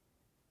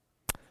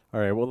All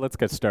right, well, let's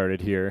get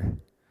started here.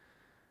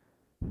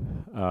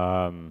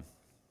 Why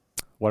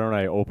don't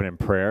I open in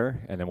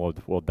prayer, and then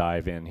we'll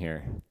dive in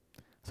here.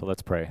 So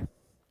let's pray.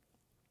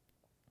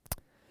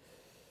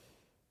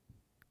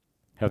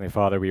 Heavenly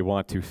Father, we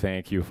want to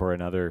thank you for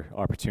another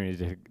opportunity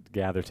to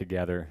gather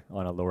together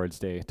on a Lord's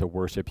Day to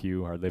worship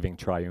you, our living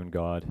triune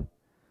God.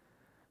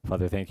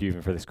 Father, thank you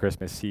even for this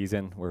Christmas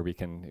season where we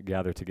can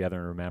gather together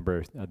and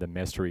remember the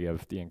mystery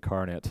of the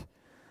incarnate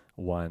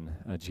one,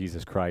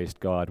 Jesus Christ,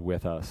 God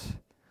with us.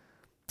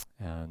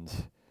 And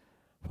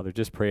Father,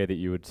 just pray that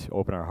you would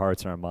open our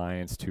hearts and our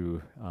minds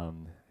to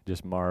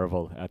just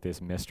marvel at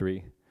this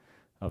mystery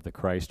of the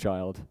Christ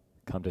child,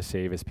 come to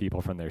save his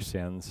people from their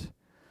sins.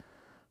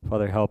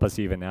 Father, help us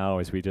even now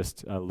as we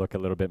just look a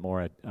little bit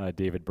more at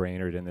David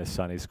Brainerd in this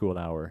Sunday school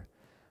hour.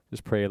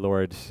 Just pray,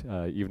 Lord,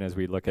 even as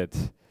we look at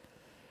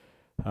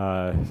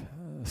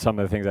some of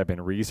the things I've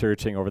been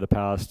researching over the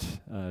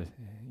past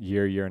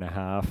year and a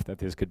half, that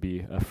this could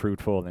be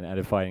fruitful and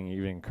edifying,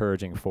 even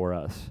encouraging for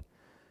us.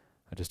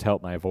 Just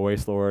help my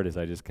voice, Lord, as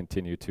I just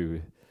continue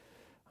to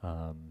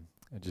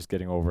just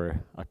getting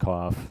over a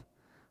cough.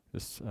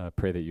 Just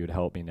pray that you would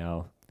help me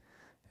now.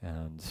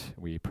 And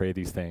we pray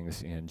these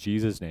things in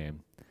Jesus'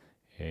 name.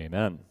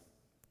 Amen.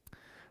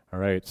 All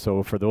right,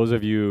 so for those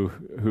of you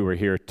who were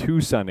here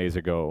 2 Sundays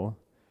ago,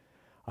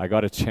 I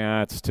got a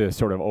chance to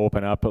sort of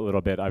open up a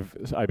little bit. I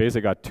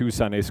basically got 2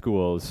 Sunday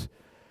schools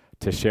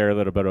to share a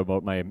little bit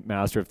about my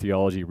Master of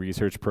Theology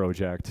research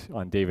project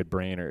on David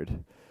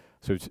Brainerd.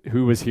 So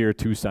who was here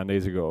 2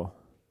 Sundays ago?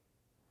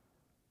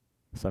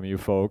 Some of you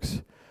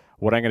folks.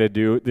 What I'm going to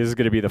do, this is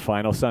going to be the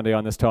final Sunday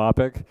on this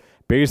topic.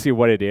 Basically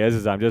what it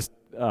is I'm just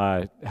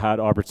had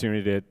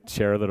opportunity to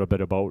share a little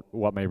bit about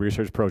what my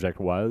research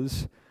project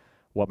was,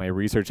 what my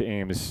research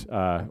aims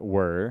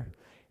were,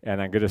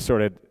 and I'm going to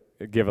sort of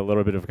give a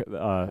little bit of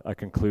a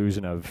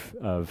conclusion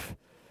of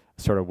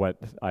sort of where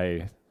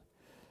I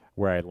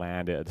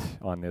landed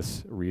on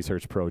this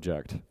research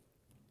project.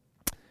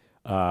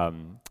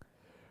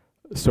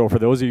 So for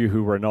those of you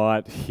who were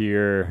not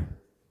here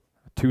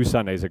 2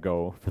 Sundays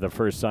ago for the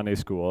first Sunday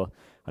school,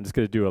 I'm just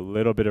going to do a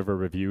little bit of a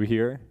review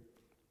here,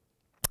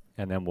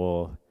 and then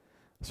we'll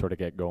sort of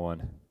get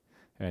going.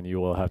 And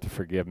you will have to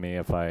forgive me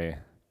if I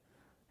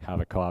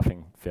have a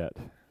coughing fit,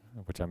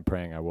 which I'm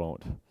praying I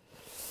won't.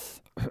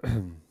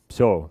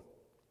 So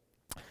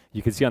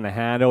you can see on the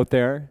handout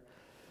there,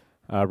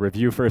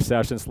 review first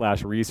session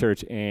 /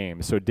 research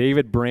aim. So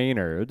David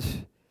Brainerd,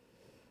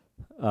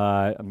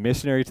 a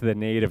missionary to the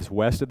natives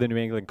west of the New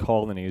England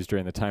colonies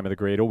during the time of the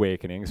Great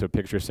Awakening, so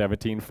picture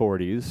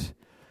 1740s.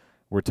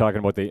 We're talking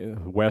about the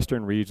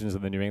western regions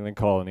of the New England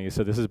colonies,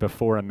 so this is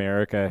before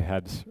America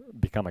had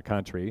become a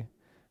country,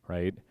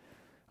 right?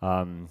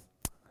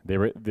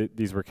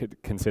 These were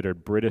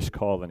considered British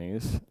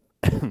colonies.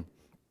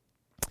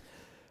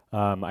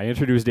 I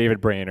introduced David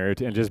Brainerd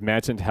and just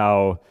mentioned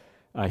how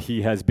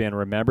he has been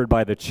remembered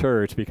by the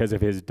church because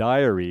of his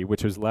diary,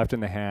 which was left in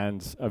the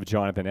hands of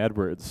Jonathan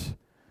Edwards.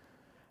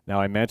 Now,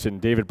 I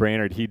mentioned David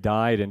Brainerd, he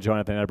died in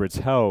Jonathan Edwards'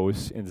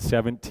 house in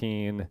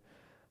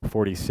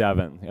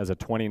 1747 as a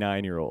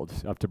 29-year-old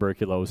of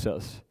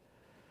tuberculosis.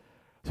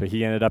 So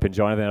he ended up in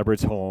Jonathan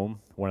Edwards' home,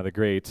 one of the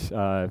great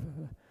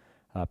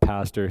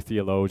pastor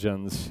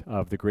theologians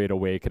of the Great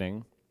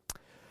Awakening.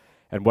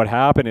 And what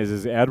happened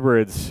is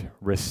Edwards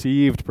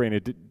received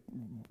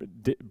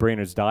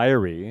Brainerd's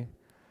diary.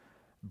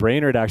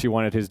 Brainerd actually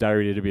wanted his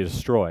diary to be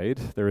destroyed.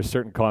 There was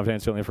certain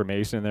confidential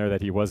information in there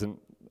that he wasn't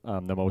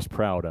the most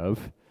proud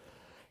of.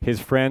 His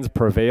friends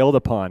prevailed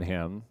upon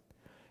him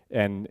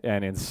and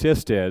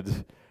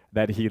insisted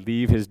that he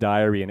leave his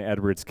diary in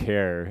Edward's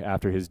care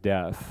after his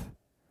death.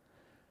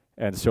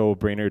 And so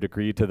Brainerd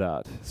agreed to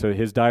that. So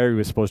his diary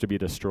was supposed to be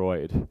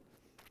destroyed.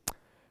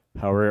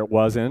 However, it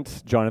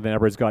wasn't. Jonathan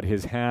Edwards got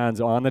his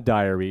hands on the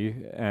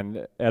diary,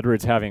 and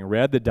Edwards, having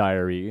read the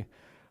diary,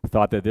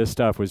 thought that this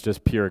stuff was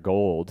just pure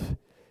gold,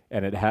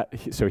 and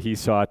so he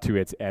saw to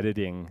its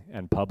editing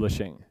and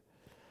publishing.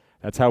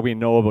 That's how we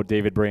know about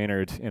David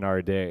Brainerd in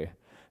our day.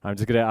 I'm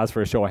just going to ask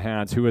for a show of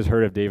hands. Who has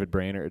heard of David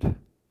Brainerd?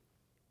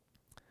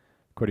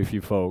 Quite a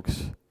few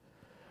folks.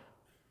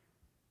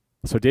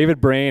 So David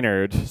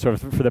Brainerd, so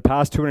for the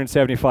past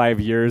 275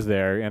 years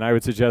there, and I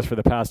would suggest for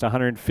the past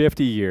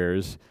 150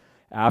 years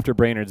after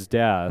Brainerd's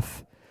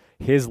death,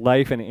 his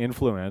life and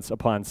influence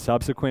upon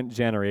subsequent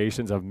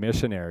generations of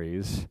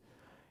missionaries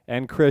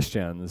and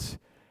Christians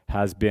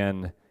has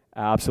been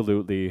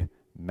absolutely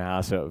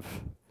massive,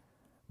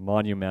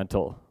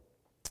 monumental.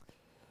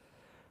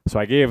 So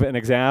I gave an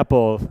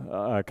example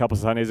a couple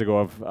Sundays ago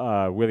of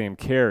William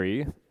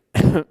Carey,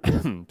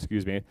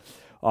 excuse me,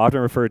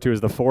 often referred to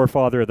as the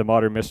forefather of the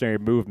modern missionary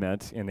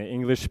movement in the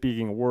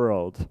English-speaking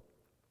world,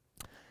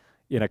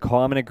 in a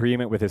common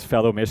agreement with his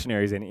fellow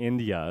missionaries in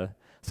India.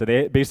 So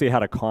they basically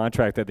had a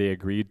contract that they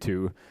agreed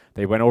to.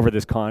 They went over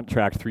this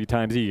contract 3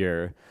 times a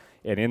year,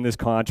 and in this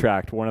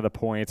contract, one of the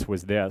points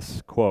was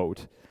this,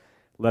 quote,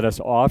 "Let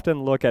us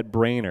often look at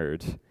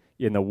Brainerd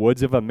in the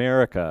woods of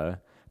America,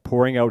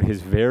 pouring out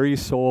his very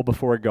soul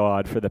before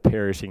God for the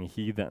perishing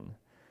heathen,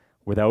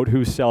 without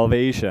whose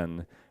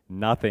salvation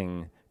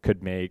nothing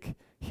could make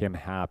him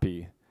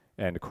happy,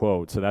 end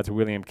quote. So that's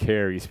William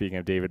Carey speaking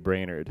of David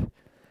Brainerd.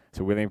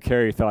 So William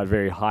Carey thought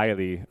very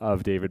highly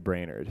of David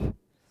Brainerd.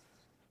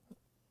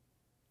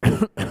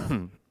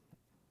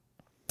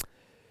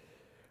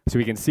 So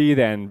we can see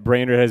then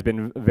Brainerd has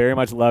been very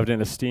much loved and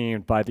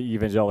esteemed by the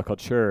evangelical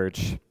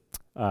church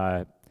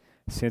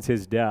since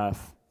his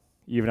death,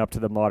 even up to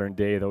the modern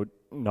day, though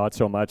not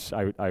so much,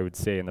 I would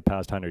say, in the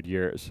past 100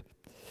 years.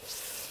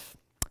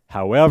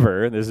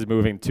 However, this is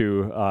moving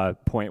to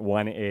point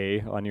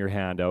 1A on your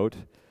handout.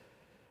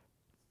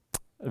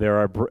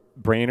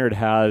 Brainerd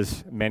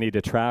has many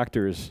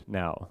detractors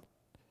now.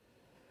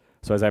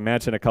 So as I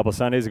mentioned a couple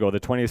Sundays ago, the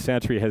 20th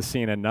century has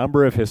seen a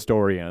number of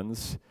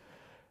historians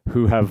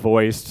who have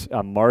voiced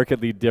a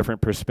markedly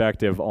different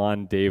perspective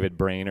on David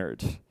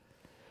Brainerd.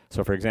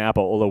 So for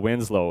example, Ola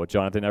Winslow,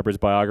 Jonathan Edwards'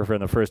 biographer in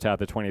the first half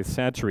of the 20th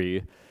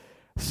century,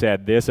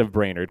 said this of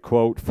Brainerd,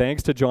 quote,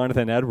 "Thanks to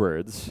Jonathan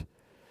Edwards,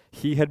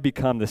 he had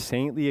become the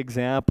saintly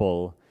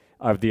example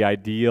of the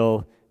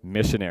ideal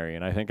missionary."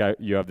 And I think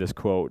you have this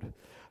quote.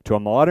 "To a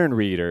modern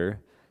reader,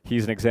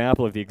 he's an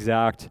example of the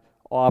exact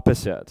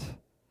opposite.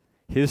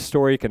 His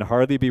story can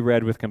hardly be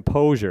read with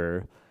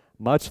composure,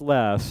 much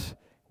less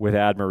with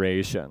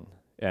admiration,"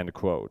 end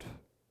quote.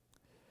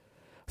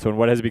 So in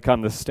what has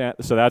become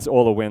so that's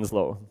Ola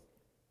Winslow.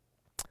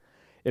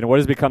 In what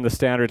has become the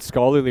standard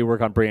scholarly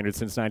work on Brainerd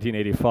since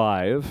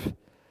 1985,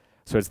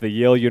 so it's the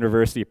Yale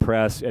University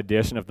Press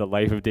edition of The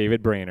Life of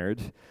David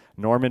Brainerd,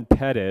 Norman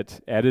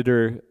Pettit,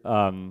 editor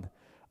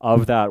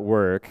of that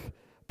work,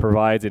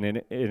 provides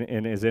in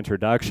his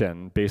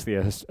introduction basically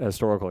a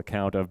historical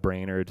account of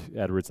Brainerd,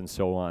 Edwards, and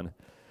so on.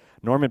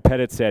 Norman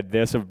Pettit said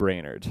this of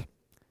Brainerd.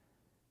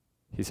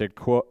 He said,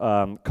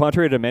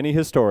 "Contrary to many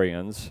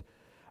historians,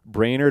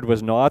 Brainerd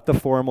was not the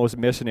foremost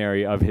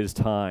missionary of his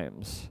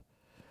times,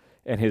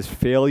 and his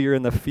failure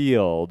in the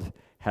field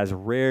has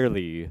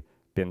rarely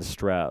been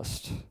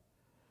stressed.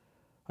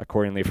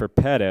 Accordingly, for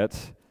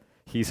Pettit,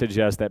 he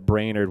suggests that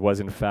Brainerd was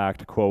in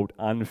fact, quote,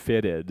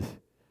 unfitted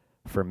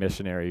for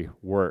missionary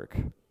work."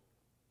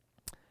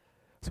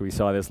 So we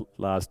saw this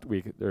last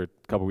week, or a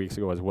couple weeks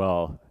ago as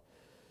well.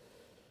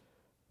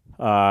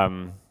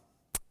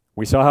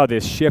 We saw how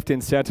this shift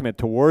in sentiment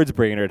towards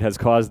Brainerd has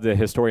caused the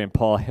historian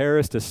Paul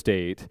Harris to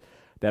state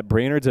that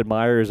Brainerd's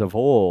admirers of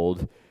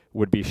old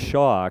would be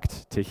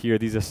shocked to hear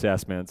these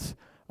assessments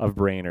of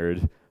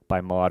Brainerd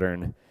by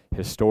modern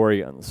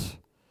historians.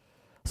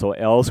 So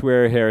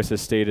elsewhere, Harris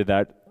has stated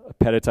that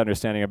Pettit's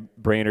understanding of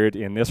Brainerd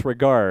in this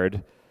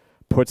regard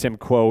puts him,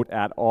 quote,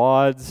 at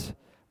odds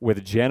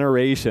with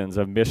generations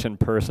of mission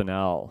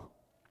personnel.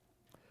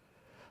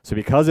 So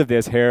because of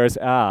this, Harris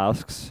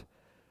asks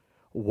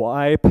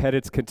why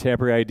Pettit's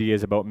contemporary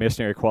ideas about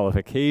missionary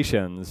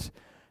qualifications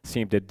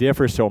seem to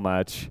differ so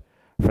much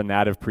from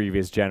that of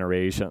previous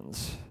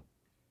generations.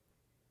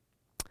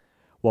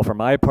 Well, for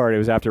my part, it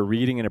was after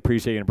reading and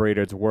appreciating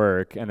Brainerd's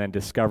work and then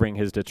discovering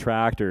his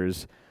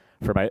detractors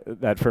for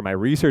my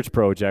research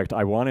project,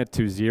 I wanted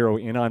to zero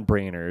in on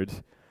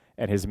Brainerd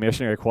and his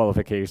missionary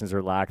qualifications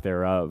or lack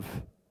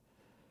thereof.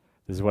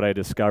 This is what I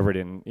discovered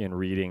in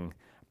reading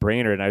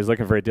Brainerd, and I was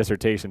looking for a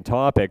dissertation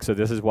topic, so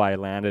this is why I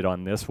landed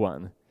on this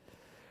one.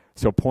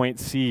 So point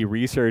C,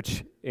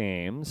 research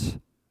aims.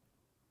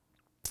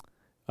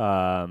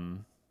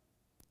 So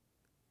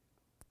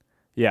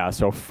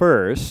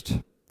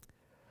first,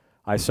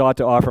 I sought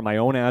to offer my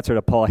own answer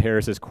to Paul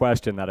Harris's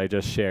question that I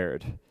just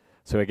shared.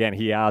 So again,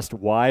 he asked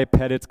why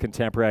Pettit's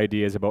contemporary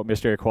ideas about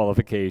missionary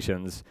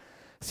qualifications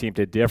seem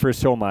to differ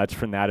so much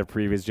from that of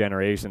previous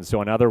generations.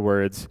 So in other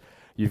words,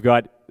 you've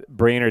got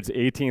Brainerd's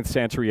 18th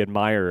century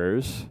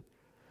admirers,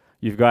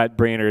 you've got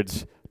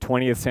Brainerd's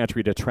 20th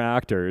century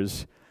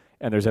detractors,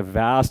 and there's a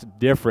vast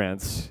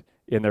difference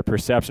in their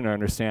perception or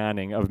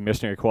understanding of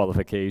missionary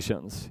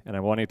qualifications. And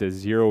I wanted to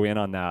zero in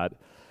on that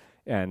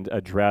and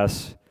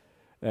ask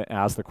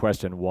the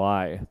question,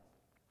 why?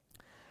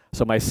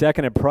 So my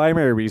second and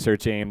primary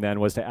research aim then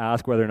was to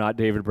ask whether or not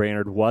David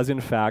Brainerd was in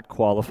fact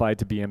qualified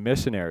to be a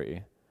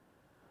missionary.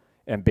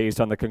 And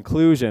based on the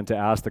conclusion, to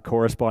ask the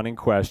corresponding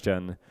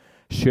question,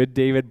 should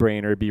David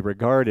Brainerd be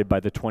regarded by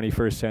the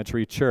 21st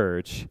century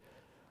church,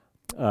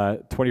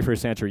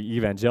 21st century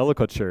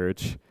evangelical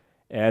church,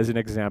 as an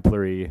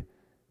exemplary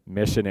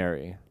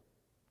missionary?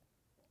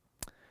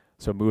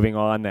 So moving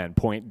on then,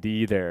 point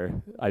D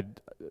there.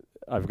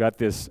 I've got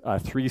this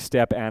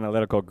three-step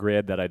analytical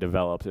grid that I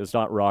developed. It's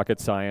not rocket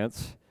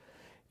science.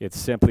 It's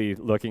simply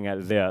looking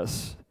at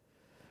this.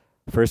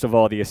 First of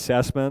all, the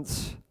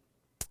assessments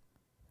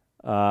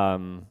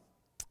and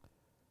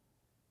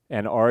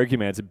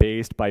arguments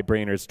based by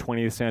Brainerd's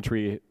 20th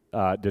century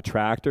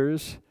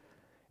detractors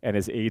and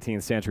his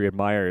 18th century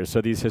admirers.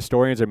 So these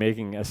historians are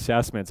making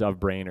assessments of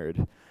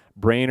Brainerd.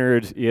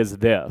 Brainerd is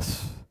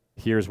this.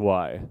 Here's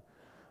why.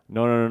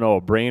 No.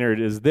 Brainerd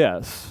is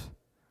this.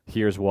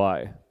 Here's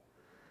why.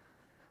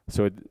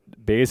 So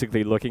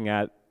basically looking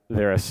at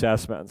their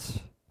assessments.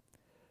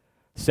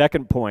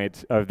 Second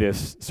point of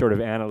this sort of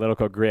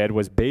analytical grid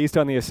was based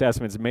on the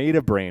assessments made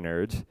of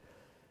Brainerd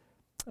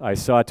I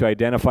sought to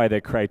identify the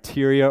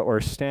criteria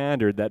or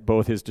standard that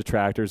both his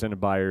detractors and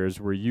admirers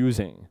were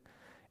using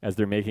as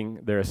they're making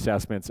their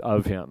assessments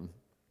of him.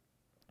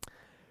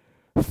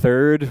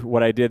 Third,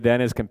 what I did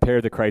then is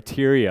compare the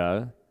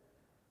criteria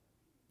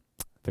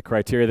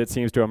that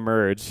seems to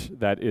emerge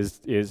that is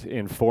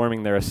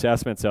informing their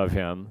assessments of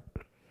him.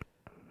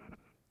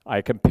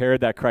 I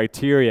compared that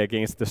criteria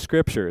against the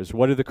scriptures.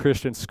 What do the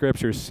Christian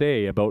scriptures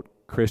say about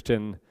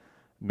Christian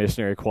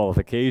missionary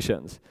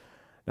qualifications?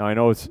 Now, I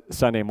know it's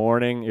Sunday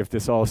morning. If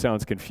this all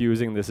sounds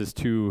confusing, this is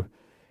too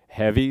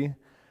heavy.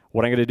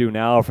 What I'm going to do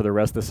now for the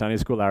rest of the Sunday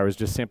school hour is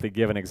just simply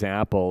give an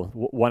example,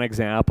 one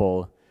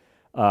example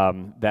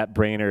that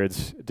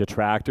Brainerd's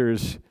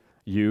detractors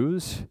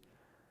use,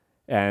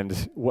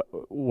 and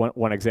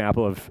one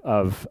example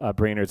of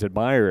Brainerd's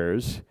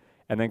admirers,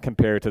 and then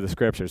compare it to the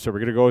scriptures. So we're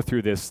going to go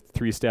through this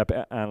 3-step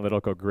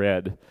analytical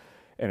grid,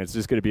 and it's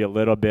just going to be a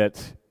little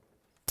bit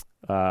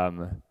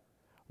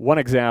one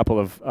example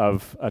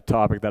of a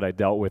topic that I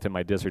dealt with in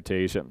my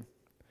dissertation.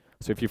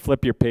 So if you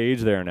flip your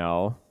page there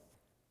now,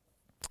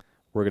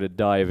 we're going to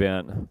dive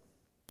in.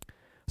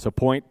 So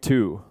point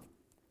 2.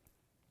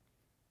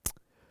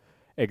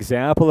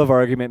 Example of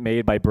argument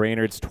made by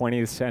Brainerd's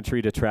 20th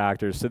century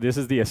detractors. So this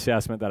is the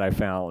assessment that I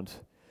found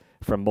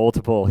from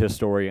multiple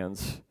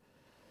historians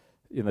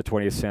in the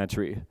 20th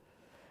century.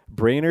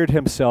 Brainerd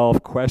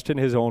himself questioned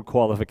his own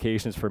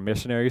qualifications for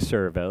missionary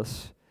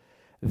service.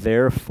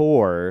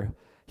 Therefore,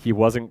 he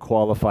wasn't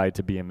qualified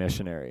to be a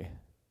missionary.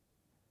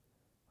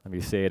 Let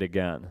me say it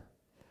again.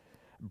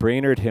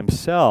 Brainerd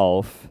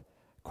himself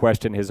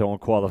questioned his own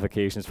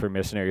qualifications for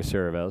missionary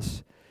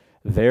service.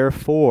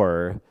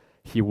 Therefore,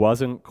 he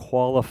wasn't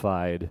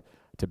qualified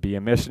to be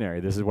a missionary.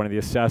 This is one of the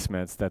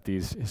assessments that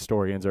these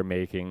historians are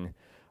making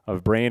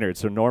of Brainerd.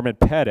 So Norman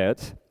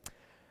Pettit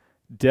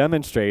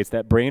demonstrates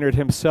that Brainerd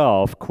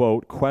himself,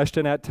 quote,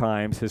 questioned at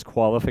times his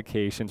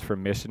qualifications for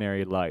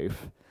missionary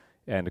life,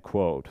 end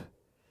quote.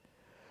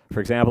 For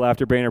example,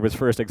 after Brainerd was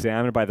first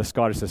examined by the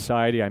Scottish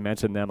Society, I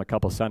mentioned them a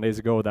couple Sundays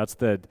ago, that's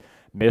the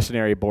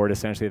missionary board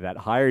essentially that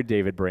hired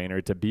David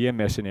Brainerd to be a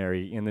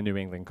missionary in the New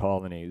England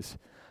colonies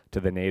to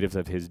the natives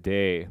of his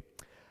day.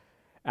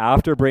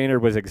 After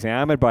Brainerd was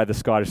examined by the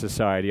Scottish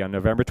Society on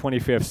November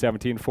 25th,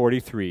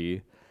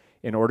 1743,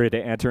 in order to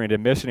enter into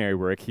missionary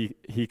work,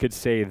 he could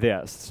say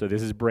this. So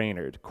this is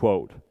Brainerd,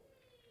 quote,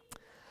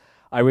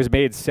 I was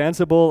made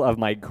sensible of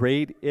my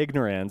great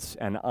ignorance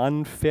and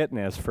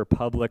unfitness for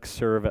public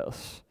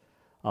service.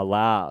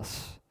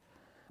 Alas,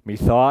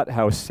 methought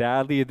how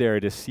sadly they are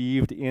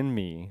deceived in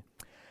me,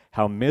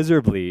 how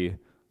miserably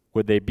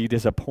would they be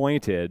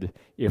disappointed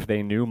if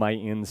they knew my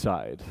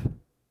inside.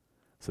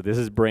 So this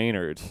is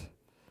Brainerd.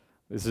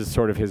 This is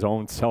sort of his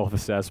own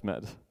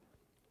self-assessment.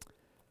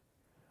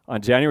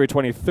 On January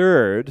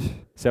 23rd,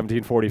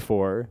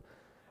 1744,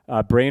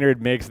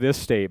 Brainerd makes this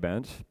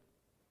statement,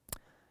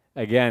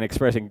 again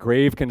expressing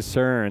grave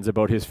concerns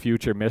about his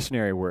future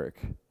missionary work.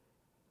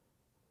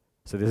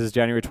 So this is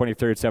January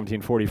 23rd,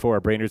 1744.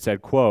 Brainerd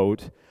said,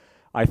 quote,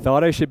 I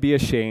thought I should be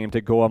ashamed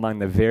to go among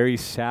the very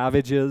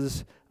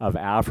savages of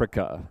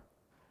Africa.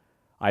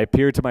 I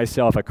appeared to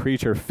myself a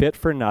creature fit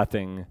for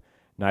nothing,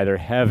 neither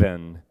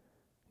heaven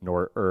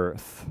nor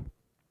earth.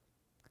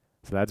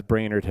 So that's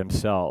Brainerd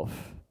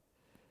himself.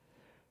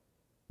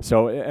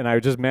 So, and I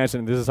just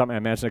mentioned, this is something I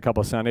mentioned a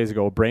couple of Sundays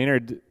ago,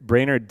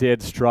 Brainerd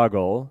did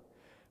struggle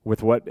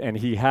with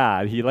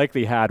he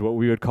likely had what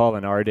we would call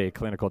in our day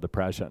clinical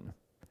depression.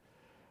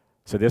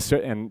 So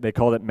and they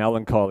called it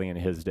melancholy in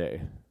his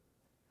day.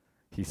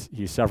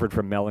 He suffered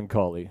from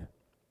melancholy.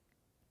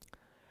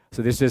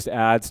 So this just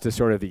adds to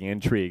sort of the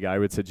intrigue, I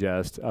would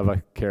suggest, of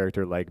a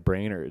character like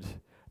Brainerd.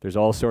 There's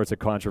all sorts of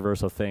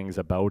controversial things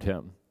about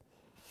him.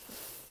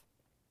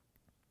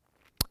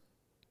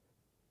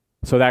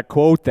 So that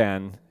quote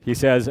then, he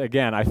says,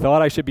 again, I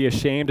thought I should be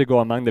ashamed to go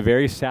among the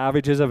very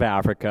savages of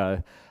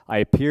Africa. I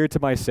appeared to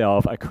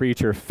myself a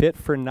creature fit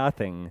for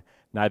nothing,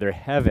 neither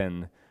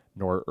heaven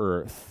nor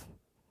earth.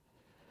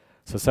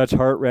 So such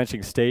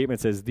heart-wrenching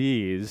statements as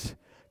these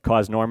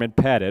caused Norman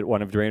Pettit,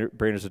 one of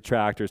Brainerd's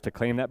detractors, to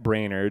claim that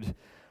Brainerd,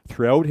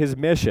 throughout his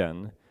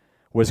mission,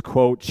 was,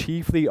 quote,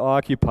 chiefly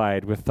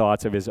occupied with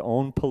thoughts of his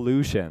own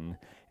pollution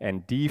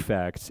and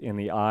defects in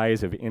the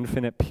eyes of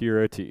infinite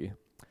purity.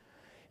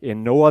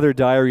 In no other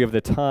diary of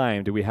the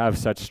time do we have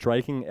such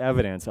striking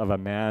evidence of a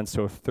man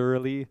so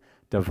thoroughly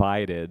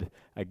divided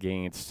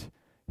against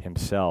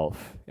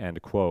himself,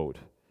 end quote.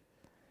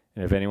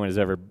 And if anyone has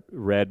ever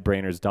read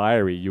Brainerd's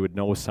diary, you would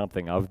know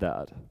something of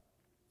that.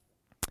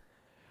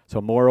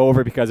 So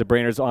moreover, because of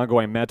Brainerd's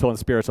ongoing mental and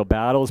spiritual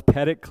battles,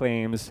 Pettit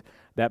claims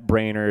that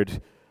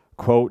Brainerd,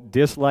 quote,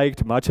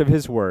 disliked much of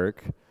his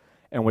work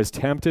and was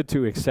tempted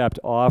to accept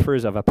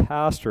offers of a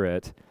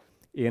pastorate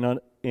in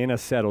a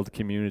settled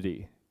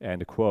community,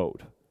 end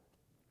quote.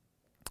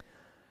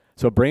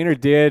 So Brainerd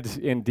did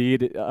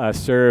indeed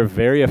serve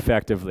very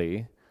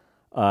effectively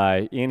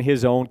in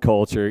his own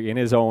culture, in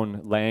his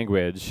own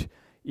language,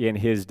 in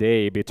his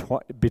day,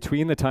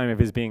 between the time of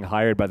his being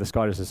hired by the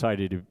Scottish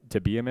Society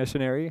to be a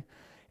missionary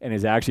and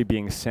his actually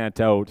being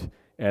sent out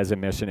as a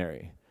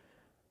missionary.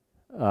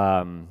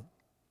 So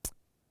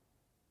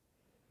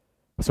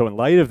in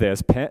light of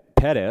this,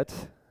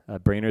 Pettit,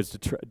 Brainerd's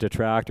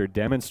detractor,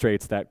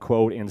 demonstrates that,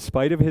 quote, in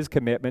spite of his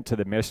commitment to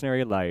the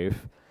missionary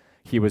life,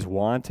 he was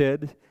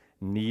wanted,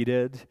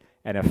 needed,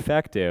 and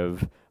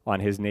effective on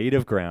his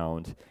native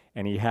ground,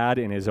 and he had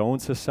in his own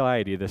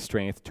society the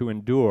strength to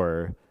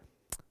endure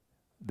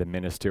the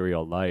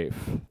ministerial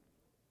life.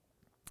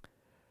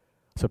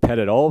 So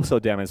Pettit also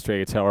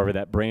demonstrates, however,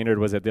 that Brainerd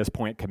was at this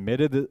point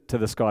committed to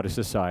the Scottish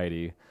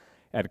Society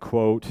and,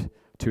 quote,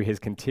 to his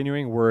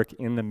continuing work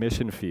in the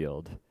mission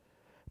field.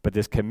 But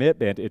this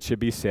commitment, it should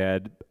be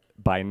said,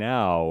 by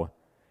now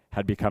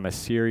had become a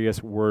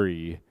serious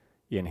worry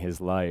in his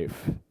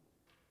life,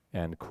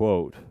 end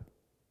quote.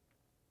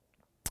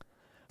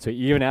 So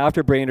even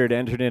after Brainerd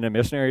entered into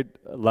missionary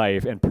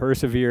life and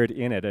persevered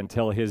in it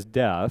until his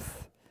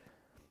death,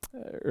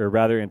 or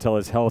rather until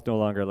his health no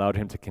longer allowed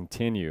him to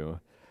continue,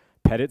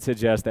 Pettit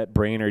suggests that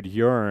Brainerd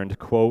yearned,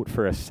 quote,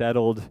 for a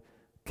settled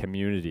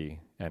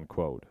community, end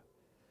quote.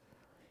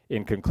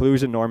 In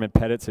conclusion, Norman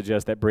Pettit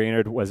suggests that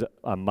Brainerd was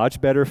a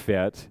much better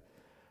fit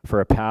for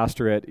a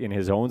pastorate in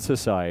his own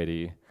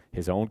society,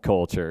 his own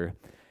culture,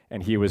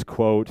 and he was,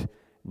 quote,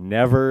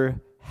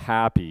 never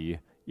happy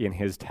in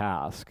his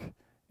task,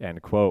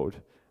 end quote.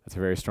 That's a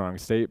very strong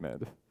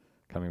statement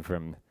coming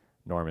from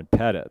Norman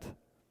Pettit.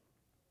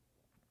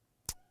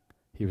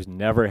 He was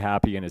never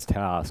happy in his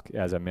task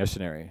as a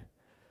missionary.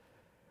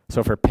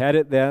 So for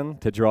Pettit then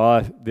to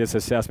draw this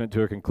assessment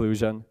to a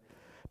conclusion,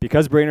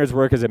 because Brainerd's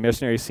work as a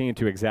missionary seemed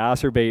to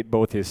exacerbate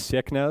both his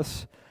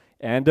sickness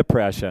and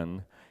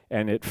depression,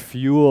 and it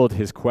fueled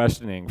his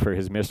questioning for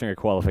his missionary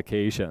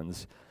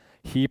qualifications,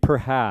 he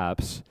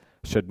perhaps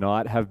should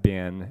not have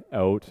been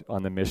out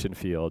on the mission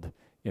field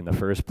in the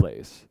first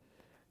place.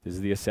 This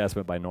is the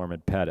assessment by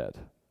Norman Pettit.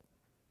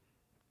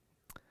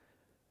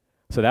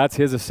 So that's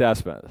his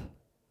assessment.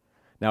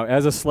 Now,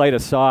 as a slight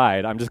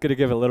aside, I'm just going to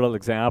give a little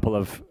example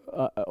of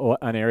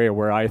an area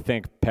where I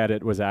think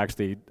Pettit was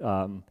actually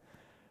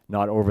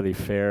not overly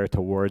fair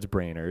towards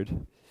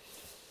Brainerd.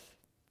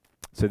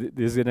 So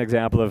this is an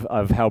example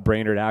of how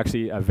Brainerd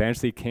actually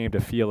eventually came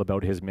to feel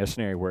about his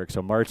missionary work.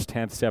 So March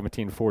 10th,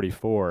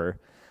 1744,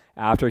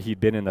 after he'd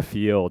been in the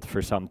field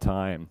for some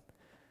time,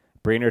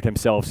 Brainerd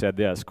himself said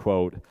this,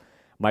 quote,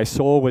 "My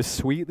soul was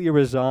sweetly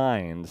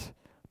resigned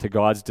to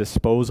God's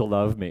disposal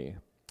of me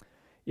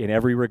in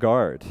every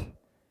regard,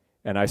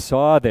 and I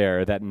saw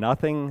there that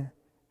nothing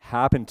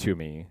happened to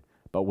me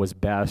but was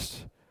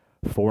best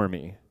for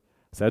me."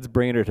 So that's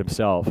Brainerd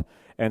himself.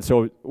 And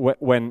so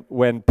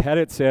when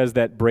Pettit says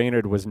that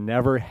Brainerd was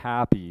never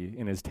happy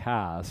in his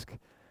task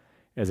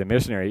as a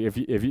missionary, if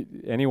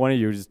any one of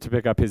you is to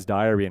pick up his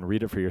diary and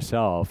read it for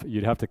yourself,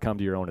 you'd have to come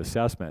to your own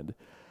assessment.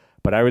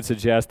 But I would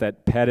suggest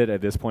that Pettit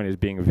at this point is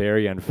being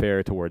very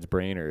unfair towards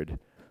Brainerd.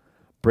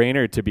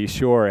 Brainerd, to be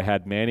sure,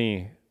 had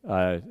many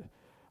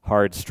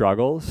hard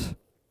struggles,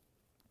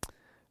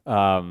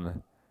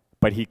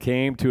 but he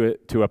came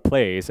to a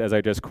place, as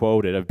I just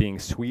quoted, of being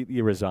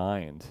sweetly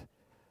resigned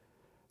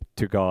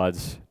to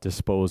God's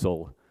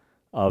disposal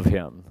of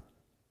him.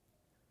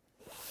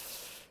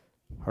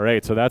 All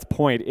right, so that's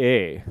point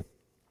A.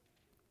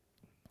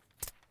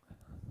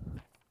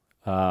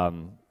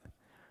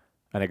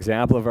 An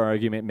example of our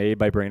argument made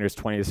by Brainerd's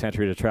 20th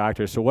century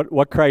detractors. So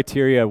what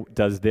criteria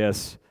does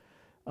this,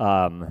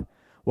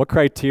 what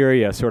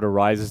criteria sort of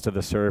rises to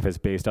the surface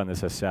based on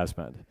this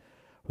assessment?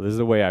 Well, this is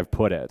the way I've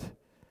put it.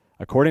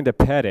 According to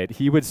Pettit,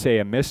 he would say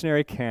a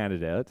missionary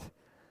candidate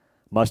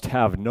must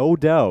have no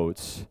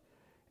doubts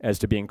as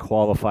to being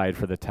qualified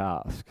for the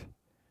task.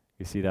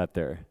 You see that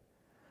there?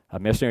 A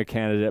missionary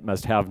candidate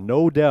must have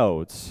no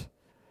doubts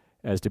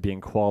as to being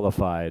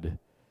qualified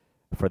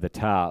for the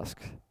task.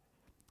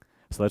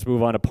 So let's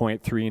move on to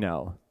point 3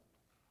 now.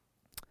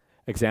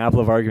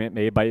 Example of argument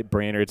made by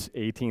Brainerd's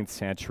 18th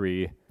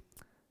century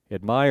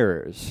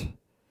admirers.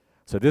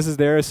 So this is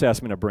their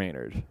assessment of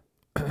Brainerd.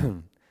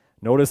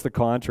 Notice the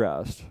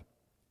contrast.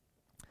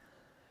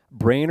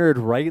 Brainerd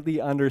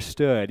rightly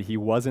understood he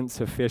wasn't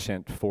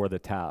sufficient for the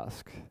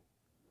task.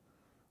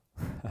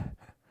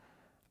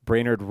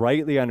 Brainerd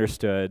rightly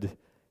understood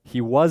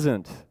he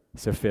wasn't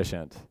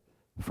sufficient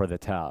for the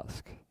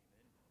task.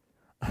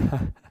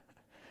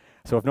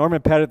 So if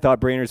Norman Pettit thought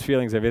Brainerd's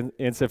feelings of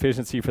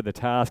insufficiency for the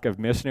task of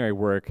missionary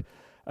work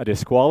a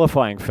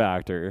disqualifying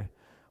factor,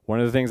 one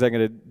of the things I'm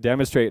going to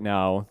demonstrate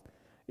now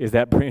is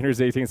that Brainerd's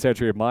 18th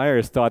century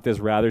admirers thought this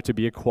rather to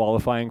be a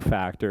qualifying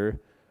factor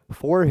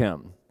for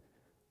him.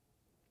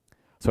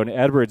 So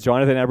in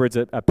Jonathan Edwards'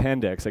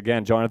 appendix,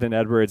 again, Jonathan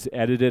Edwards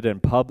edited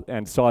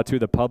and saw to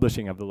the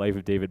publishing of the life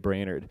of David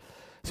Brainerd.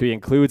 So he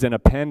includes an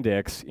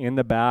appendix in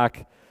the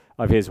back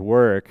of his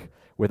work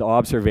with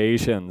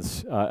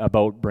observations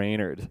about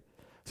Brainerd.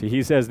 So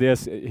he says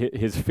this,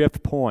 his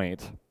 5th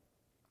point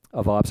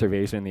of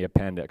observation in the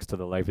appendix to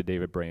the life of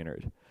David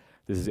Brainerd.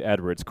 This is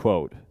Edwards'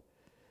 quote.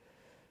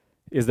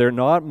 "Is there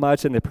not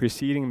much in the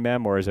preceding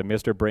memoirs of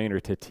Mr.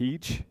 Brainerd to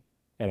teach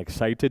and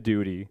excite to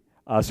duty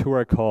us who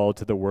are called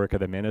to the work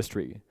of the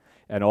ministry,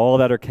 and all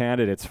that are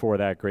candidates for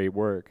that great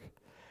work?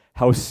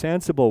 How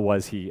sensible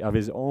was he of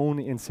his own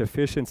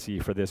insufficiency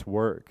for this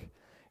work,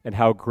 and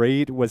how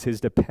great was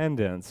his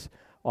dependence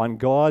on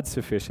God's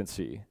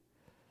sufficiency.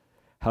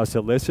 How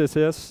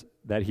solicitous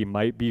that he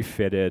might be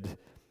fitted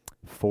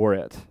for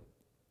it.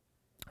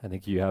 I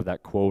think you have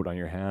that quote on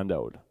your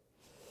handout.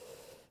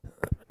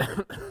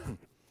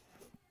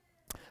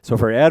 So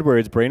for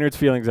Edwards, Brainerd's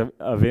feelings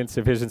of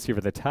insufficiency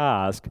for the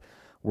task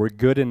were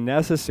good and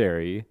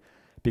necessary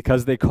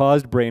because they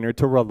caused Brainerd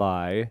to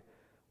rely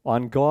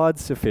on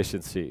God's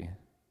sufficiency.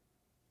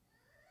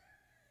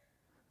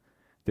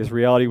 This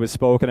reality was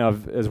spoken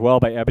of as well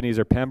by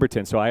Ebenezer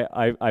Pemberton. So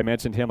I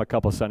mentioned him a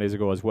couple Sundays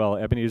ago as well.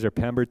 Ebenezer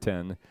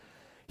Pemberton,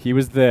 he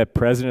was the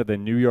president of the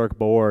New York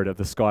board of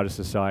the Scottish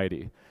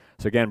Society.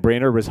 So again,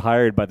 Brainerd was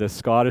hired by the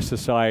Scottish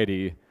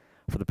Society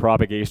for the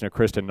propagation of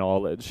Christian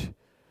knowledge.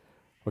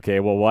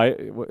 Okay, well, why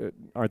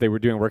aren't they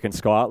doing work in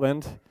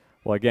Scotland?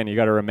 Well, again, you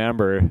got to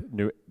remember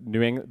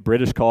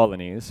British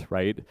colonies,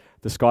 right?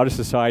 The Scottish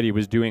Society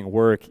was doing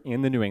work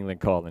in the New England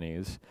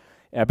colonies.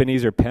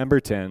 Ebenezer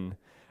Pemberton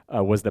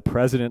was the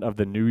president of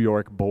the New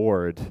York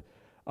board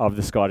of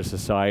the Scottish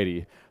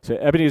Society. So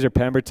Ebenezer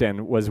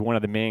Pemberton was one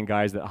of the main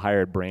guys that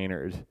hired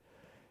Brainerd.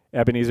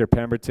 Ebenezer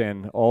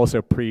Pemberton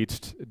also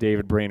preached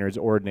David Brainerd's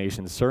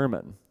ordination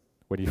sermon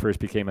when he first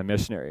became a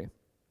missionary.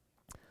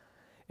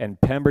 And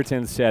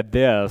Pemberton said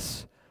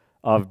this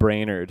of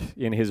Brainerd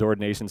in his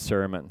ordination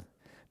sermon.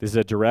 This is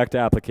a direct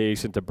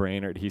application to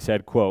Brainerd. He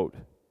said, quote,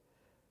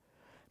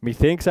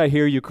 "Methinks I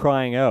hear you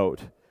crying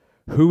out,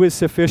 'Who is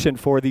sufficient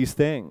for these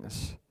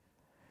things?'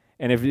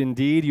 And if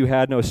indeed you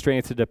had no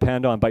strength to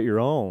depend on but your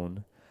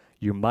own,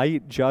 you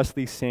might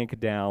justly sink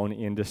down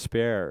in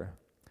despair.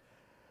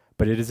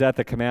 But it is at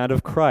the command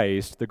of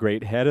Christ, the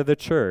great head of the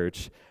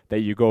church,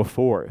 that you go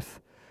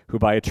forth, who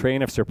by a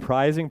train of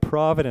surprising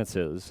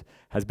providences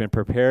has been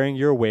preparing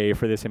your way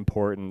for this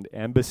important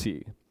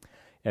embassy.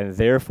 And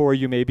therefore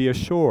you may be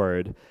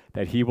assured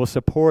that he will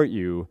support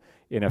you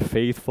in a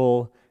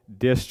faithful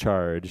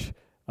discharge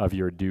of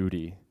your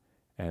duty."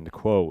 End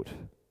quote.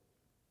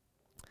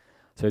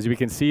 So as we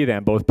can see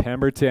then, both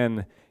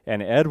Pemberton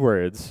and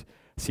Edwards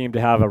seem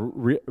to have a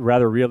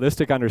rather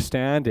realistic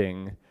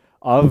understanding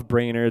of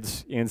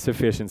Brainerd's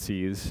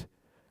insufficiencies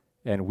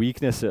and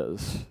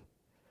weaknesses.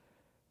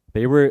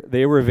 They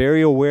were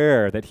very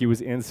aware that he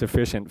was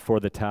insufficient for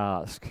the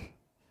task.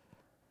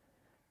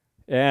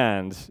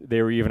 And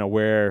they were even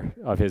aware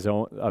of his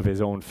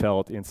own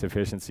felt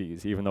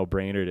insufficiencies, even though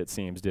Brainerd, it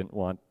seems, didn't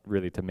want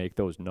really to make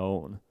those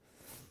known.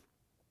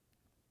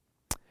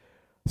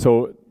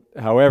 So,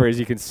 however, as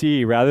you can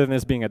see, rather than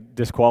this being a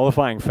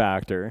disqualifying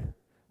factor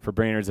for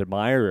Brainerd's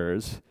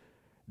admirers,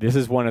 this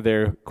is one of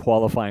their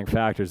qualifying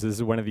factors. This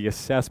is one of the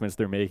assessments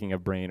they're making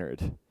of Brainerd.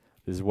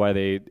 This is why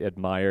they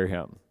admire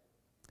him.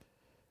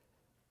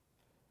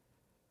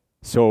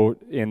 So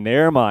in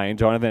their mind,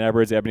 Jonathan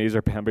Edwards,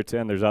 Ebenezer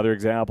Pemberton, there's other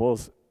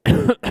examples,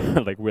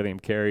 like William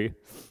Carey,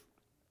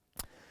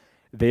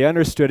 they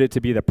understood it to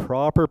be the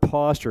proper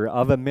posture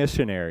of a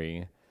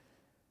missionary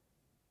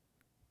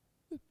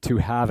to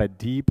have a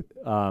deep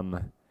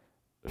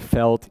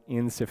felt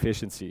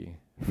insufficiency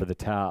for the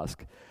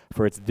task.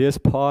 For it's this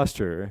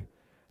posture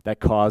that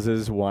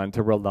causes one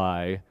to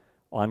rely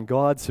on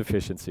God's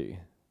sufficiency.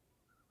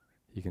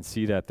 You can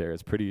see that there.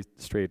 It's pretty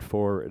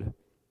straightforward.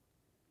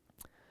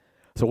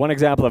 So one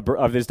example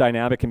of this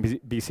dynamic can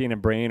be seen in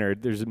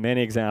Brainerd. There's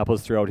many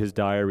examples throughout his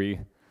diary,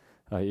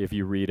 if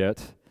you read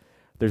it.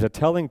 There's a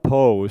telling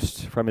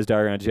post from his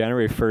diary on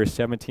January 1st,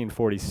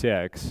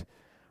 1746,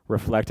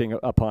 reflecting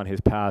upon his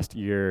past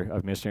year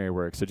of missionary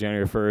work. So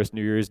January 1st,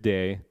 New Year's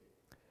Day,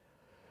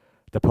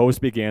 the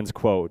post begins,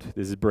 quote,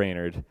 this is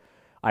Brainerd,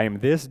 "I am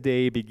this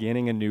day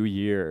beginning a new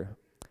year,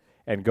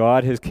 and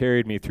God has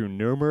carried me through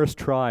numerous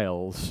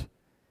trials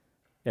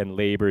and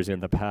labors in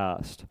the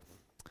past.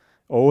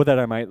 Oh, that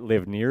I might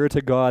live nearer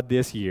to God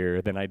this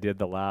year than I did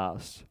the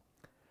last.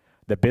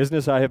 The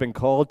business I have been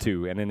called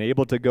to and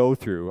enabled to go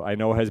through, I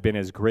know has been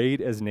as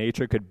great as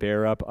nature could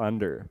bear up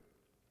under.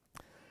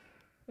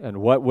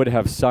 And what would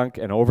have sunk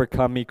and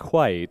overcome me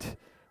quite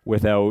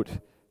without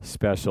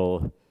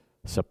special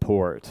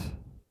support."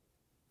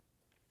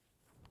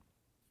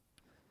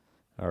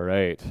 All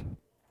right.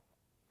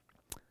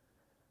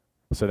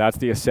 So that's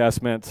the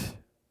assessment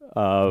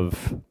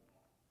of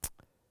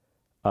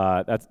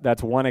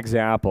that's one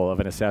example of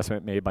an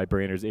assessment made by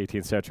Brainerd's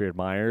 18th century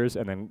admirers,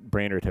 and then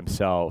Brainerd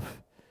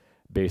himself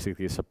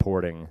basically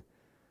supporting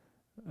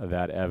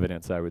that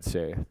evidence, I would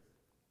say.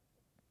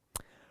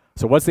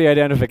 So what's the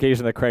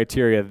identification of the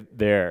criteria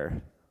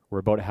there? We're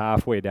about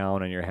halfway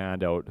down on your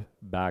handout,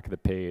 back of the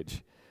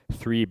page.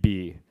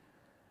 3B,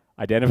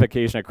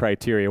 identification of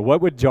criteria.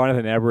 What would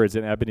Jonathan Edwards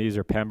and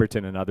Ebenezer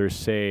Pemberton and others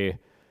say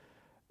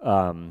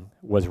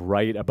was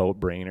right about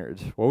Brainerd?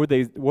 What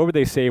would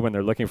they say when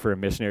they're looking for a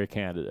missionary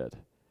candidate?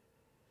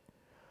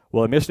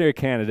 Well, a missionary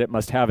candidate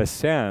must have a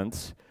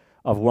sense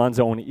of one's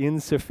own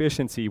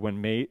insufficiency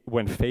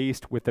when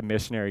faced with the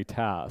missionary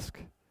task.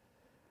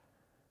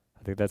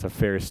 I think that's a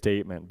fair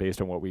statement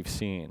based on what we've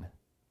seen.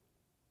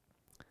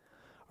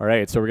 All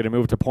right, so we're going to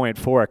move to point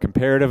 4,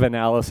 comparative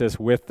analysis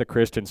with the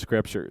Christian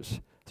scriptures.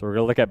 So we're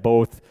going to look at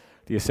both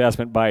the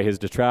assessment by his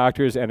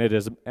detractors and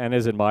his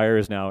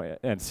admirers now,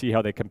 and see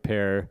how they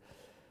compare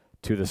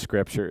to the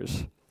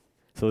scriptures.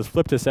 So let's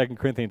flip to 2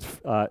 Corinthians.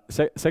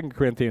 2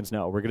 Corinthians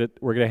now. We're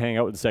gonna hang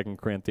out in 2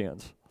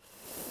 Corinthians.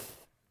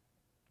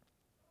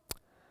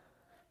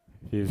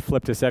 If you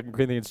flip to 2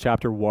 Corinthians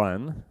chapter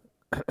 1.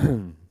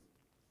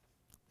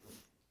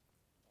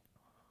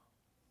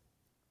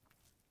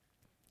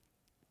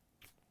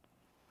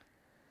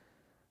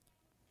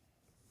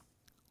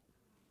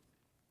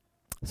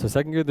 So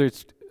 2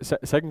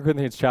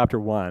 Corinthians chapter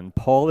 1,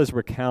 Paul is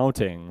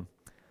recounting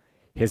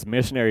his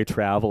missionary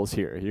travels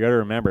here. You got to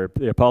remember,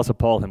 the Apostle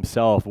Paul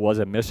himself was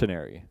a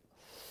missionary.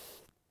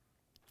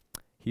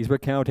 He's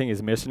recounting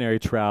his missionary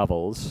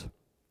travels.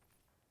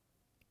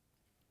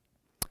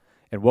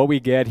 And what we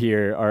get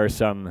here are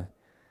some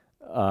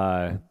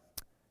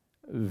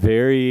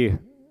very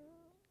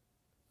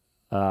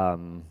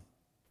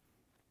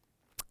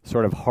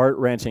sort of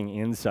heart-wrenching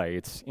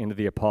insights into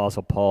the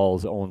Apostle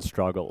Paul's own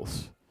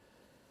struggles.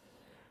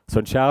 So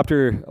in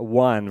chapter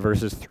 1,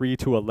 verses 3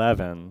 to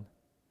 11,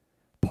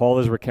 Paul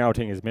is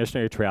recounting his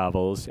missionary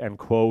travels and,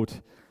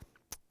 quote,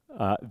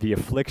 the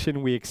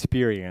affliction we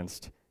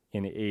experienced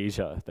in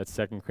Asia. That's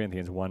 2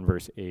 Corinthians 1,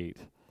 verse 8.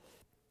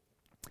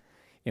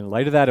 In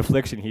light of that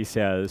affliction, he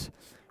says,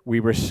 we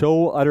were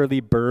so utterly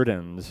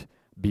burdened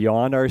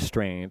beyond our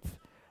strength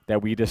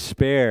that we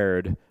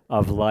despaired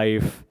of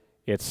life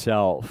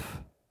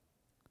itself.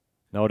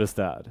 Notice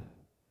that.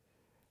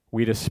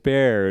 We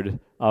despaired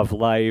of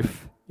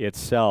life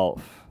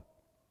itself.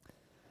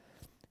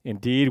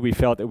 Indeed, we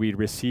felt that we'd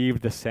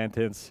received the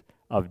sentence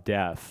of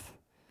death.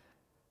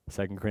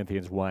 2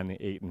 Corinthians 1,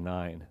 8 and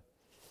 9.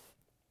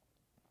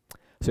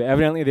 So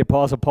evidently the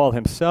Apostle Paul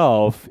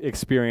himself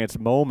experienced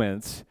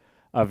moments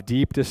of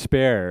deep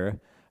despair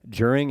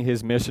during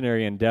his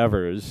missionary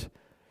endeavors,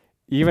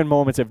 even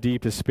moments of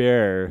deep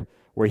despair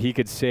where he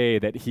could say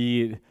that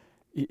he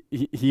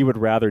would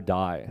rather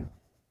die.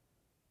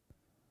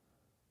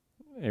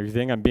 If you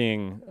think I'm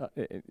being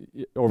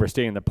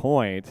overstating the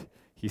point,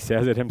 he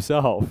says it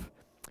himself.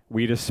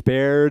 We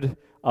despaired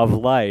of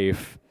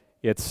life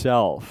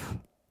itself.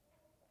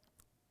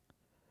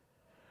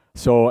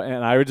 So,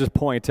 and I would just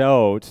point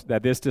out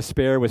that this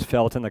despair was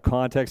felt in the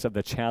context of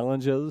the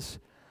challenges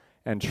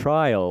and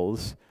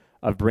trials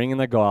of bringing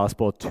the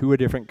gospel to a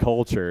different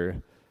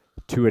culture,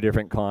 to a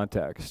different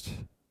context.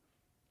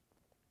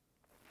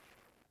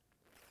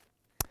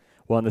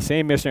 Well, in the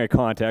same missionary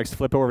context,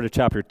 flip over to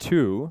chapter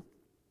 2.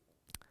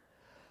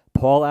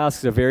 Paul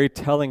asks a very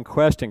telling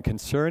question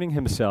concerning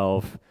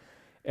himself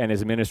and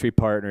his ministry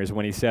partners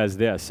when he says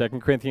this, 2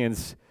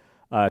 Corinthians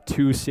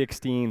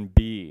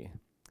 2:16b.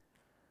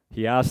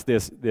 He asks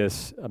this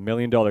 $1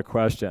 million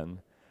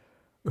question.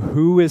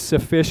 Who is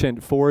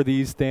sufficient for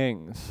these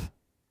things?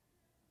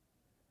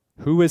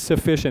 Who is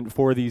sufficient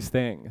for these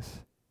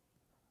things?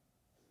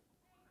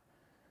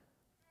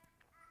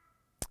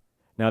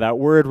 Now that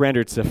word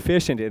rendered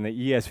sufficient in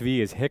the ESV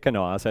is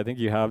hikanos. I think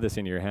you have this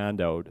in your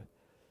handout.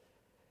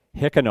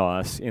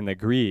 Hikanos in the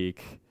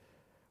Greek,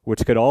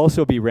 which could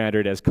also be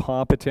rendered as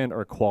competent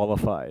or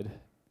qualified.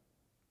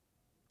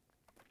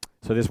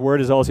 So this word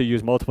is also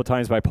used multiple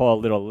times by Paul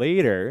a little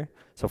later.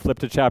 So flip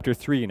to chapter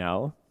 3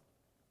 now.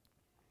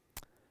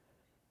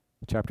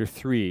 Chapter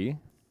 3,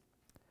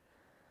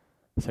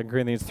 2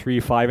 Corinthians 3,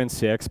 5 and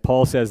 6.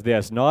 Paul says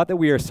this, not that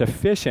we are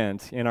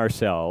sufficient in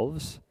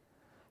ourselves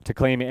to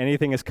claim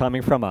anything is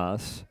coming from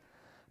us,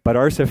 but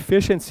our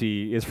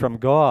sufficiency is from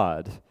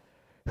God,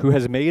 who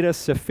has made us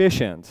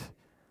sufficient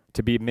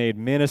to be made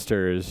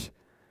ministers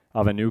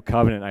of a new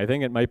covenant. I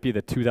think it might be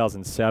the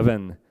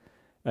 2007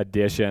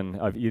 edition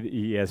of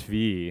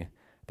ESV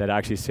that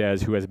actually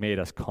says who has made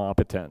us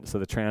competent. So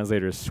the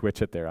translators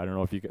switch it there. I don't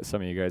know if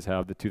some of you guys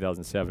have the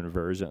 2007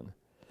 version.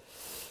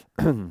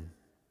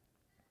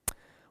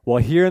 Well,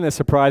 here in this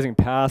surprising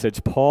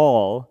passage,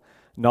 Paul,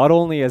 not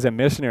only as a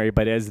missionary,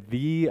 but as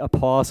the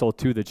apostle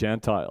to the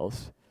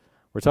Gentiles.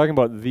 We're talking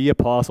about the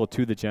apostle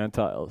to the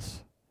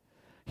Gentiles.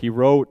 He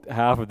wrote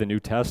half of the New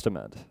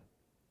Testament.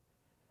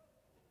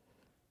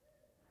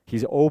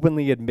 He's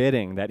openly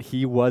admitting that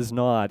he was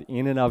not,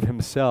 in and of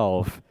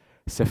himself,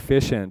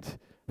 sufficient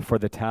for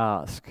the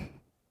task.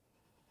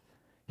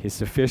 His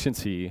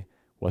sufficiency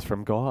was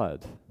from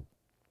God.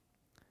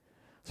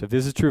 So if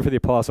this is true for the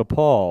Apostle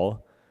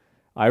Paul,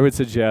 I would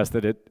suggest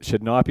that it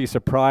should not be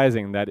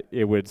surprising that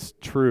it was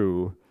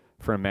true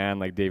for a man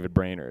like David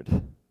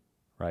Brainerd,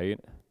 right?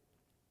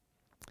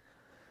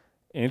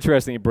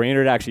 Interestingly,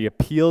 Brainerd actually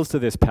appeals to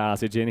this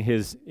passage in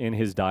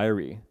his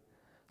diary.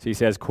 So he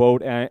says,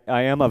 quote, I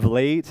am of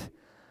late,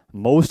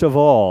 most of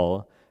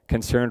all,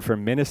 concerned for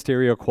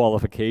ministerial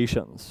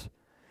qualifications,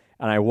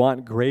 and I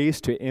want grace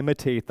to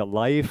imitate the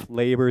life,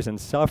 labors, and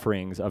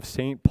sufferings of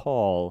St.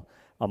 Paul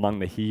among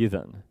the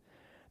heathen,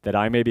 that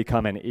I may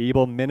become an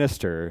able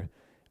minister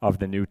of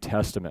the New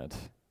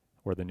Testament,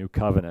 or the New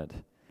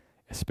Covenant,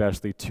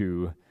 especially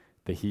to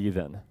the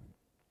heathen.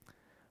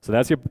 So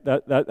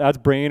that's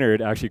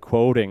Brainerd actually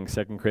quoting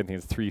 2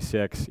 Corinthians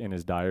 3:6 in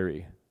his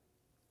diary.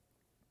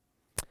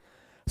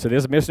 So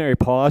this missionary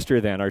posture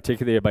then,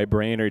 articulated by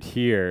Brainerd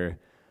here,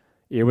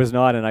 it was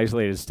not an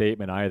isolated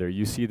statement either.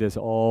 You see this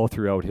all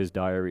throughout his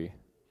diary.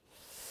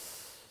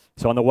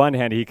 So on the one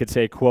hand, he could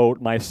say,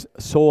 quote, "My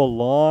soul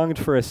longed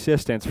for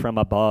assistance from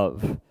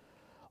above,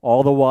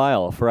 all the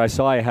while, for I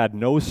saw I had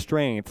no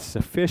strength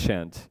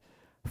sufficient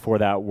for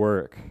that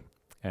work,"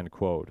 end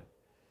quote.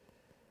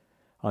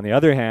 On the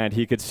other hand,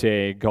 he could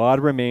say, "God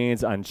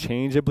remains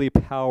unchangeably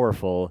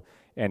powerful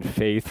and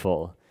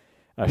faithful,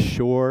 a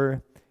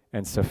sure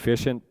and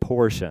sufficient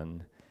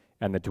portion,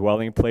 and the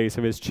dwelling place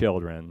of his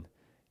children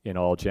in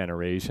all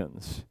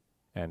generations,"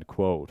 end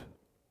quote.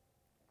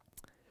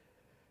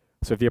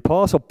 So if the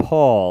Apostle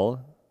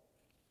Paul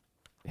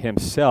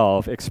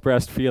himself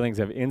expressed feelings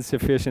of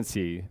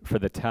insufficiency for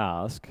the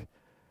task,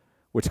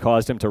 which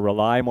caused him to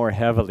rely more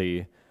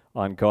heavily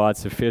on God's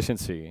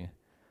sufficiency,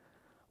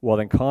 well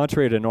then,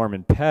 contrary to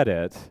Norman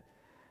Pettit,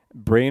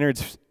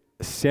 Brainerd's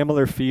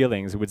similar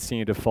feelings would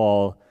seem to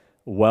fall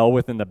well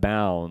within the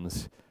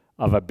bounds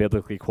of a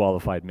biblically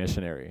qualified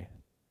missionary.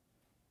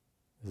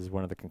 This is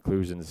one of the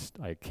conclusions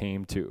I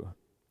came to.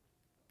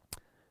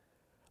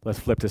 Let's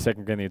flip to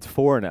 2 Corinthians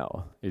 4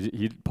 now.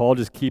 Paul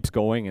just keeps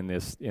going in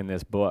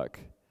this book,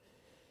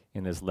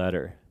 in this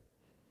letter.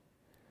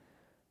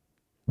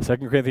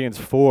 2 Corinthians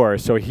 4.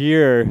 So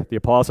here, the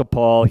Apostle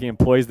Paul, he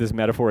employs this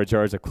metaphor of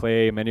jars of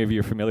clay. Many of you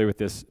are familiar with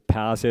this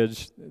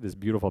passage, this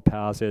beautiful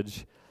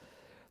passage.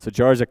 So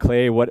jars of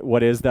clay,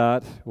 what is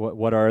that?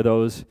 What are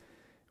those?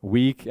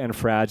 Weak and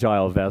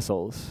fragile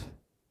vessels.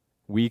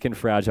 Weak and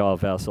fragile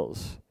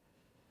vessels.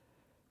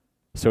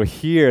 So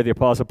here, the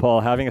Apostle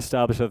Paul, having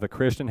established that the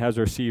Christian has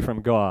received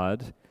from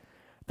God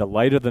the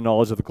light of the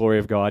knowledge of the glory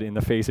of God in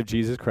the face of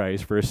Jesus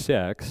Christ, verse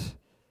 6,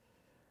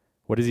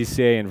 what does he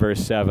say in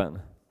verse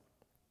 7?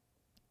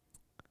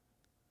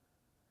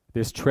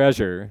 This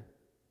treasure,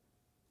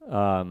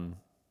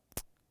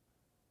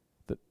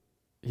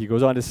 he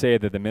goes on to say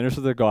that the ministers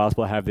of the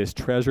gospel have this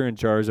treasure in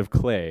jars of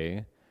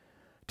clay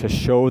to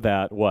show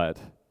that what?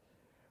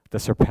 The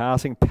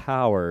surpassing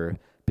power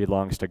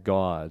belongs to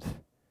God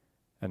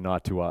and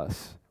not to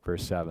us.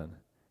 Verse 7.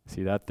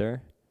 See that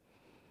there?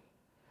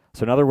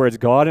 So in other words,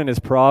 God in his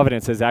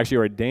providence has actually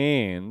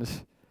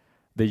ordained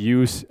the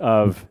use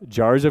of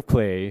jars of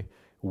clay,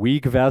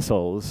 weak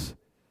vessels,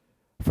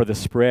 for the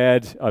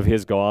spread of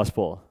his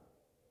gospel.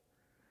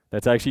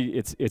 That's actually,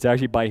 it's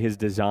actually by his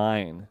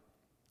design.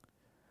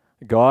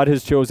 God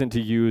has chosen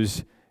to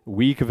use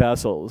weak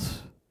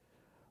vessels,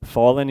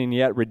 fallen and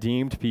yet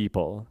redeemed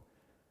people,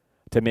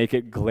 to make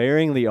it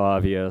glaringly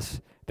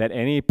obvious that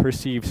any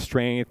perceived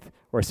strength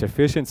or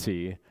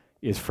sufficiency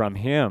is from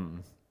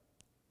him.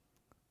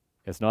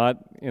 It's not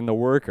in the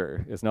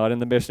worker. It's not in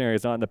the missionary.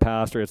 It's not in the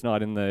pastor. It's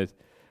not in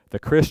the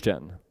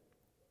Christian.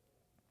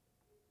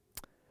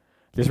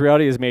 This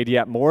reality is made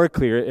yet more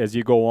clear as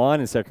you go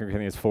on in 2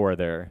 Corinthians 4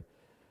 there.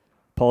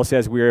 Paul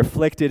says, "We are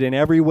afflicted in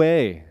every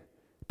way,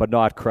 but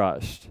not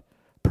crushed,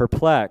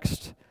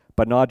 perplexed,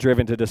 but not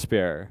driven to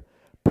despair,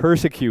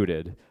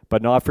 persecuted,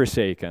 but not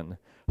forsaken,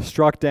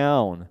 struck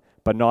down,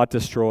 but not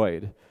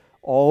destroyed,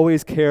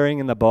 always carrying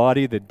in the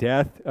body the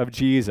death of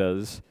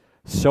Jesus,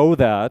 so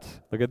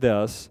that," look at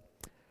this,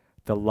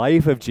 "the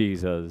life of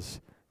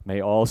Jesus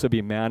may also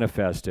be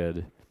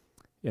manifested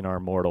in our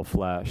mortal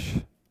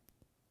flesh."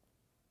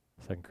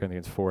 2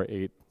 Corinthians 4,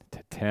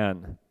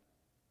 8-10.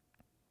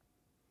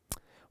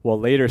 Well,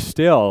 later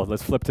still,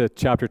 let's flip to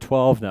chapter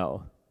 12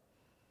 now.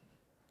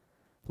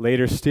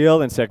 Later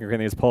still in 2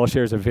 Corinthians, Paul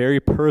shares a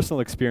very personal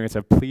experience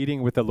of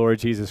pleading with the Lord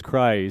Jesus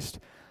Christ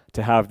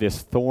to have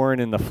this thorn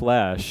in the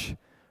flesh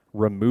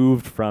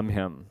removed from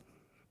him.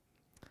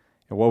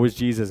 And what was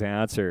Jesus'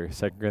 answer?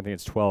 2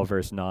 Corinthians 12,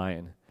 verse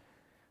 9.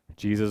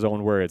 Jesus'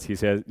 own words. He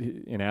said,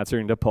 in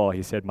answering to Paul,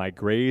 he said, "My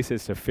grace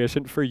is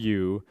sufficient for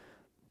you."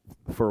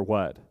 For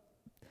what?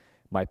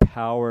 "My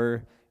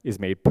power is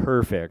made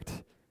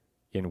perfect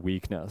in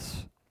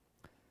weakness."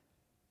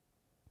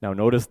 Now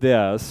notice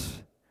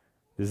this.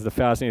 This is the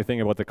fascinating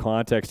thing about the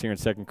context here in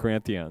 2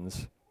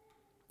 Corinthians.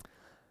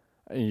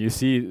 You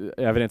see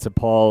evidence of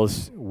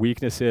Paul's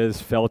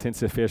weaknesses, felt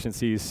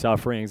insufficiencies,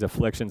 sufferings,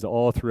 afflictions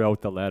all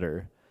throughout the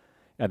letter,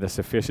 and the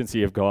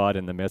sufficiency of God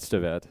in the midst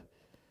of it.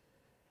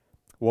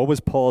 What was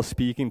Paul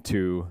speaking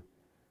to?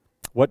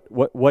 What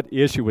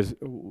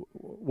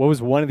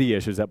was one of the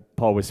issues that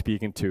Paul was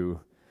speaking to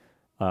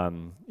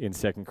in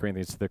 2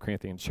 Corinthians to the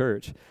Corinthian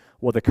church?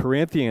 Well, the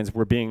Corinthians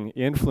were being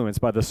influenced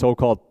by the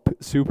so-called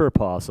super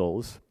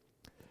apostles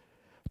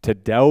to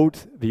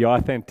doubt the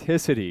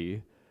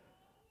authenticity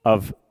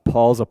of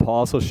Paul's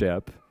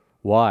apostleship.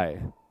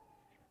 Why?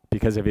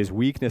 Because of his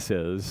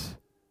weaknesses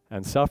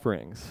and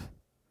sufferings.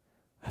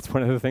 That's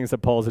one of the things that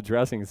Paul's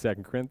addressing in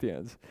 2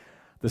 Corinthians.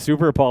 The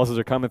super apostles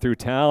are coming through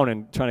town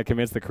and trying to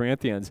convince the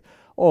Corinthians,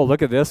 "Oh,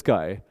 look at this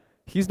guy.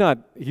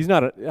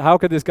 How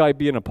could this guy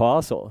be an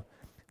apostle?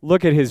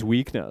 Look at his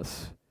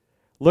weakness.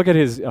 Look at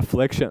his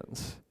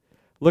afflictions.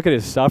 Look at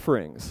his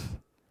sufferings.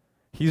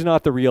 He's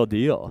not the real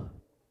deal."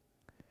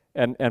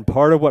 And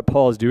part of what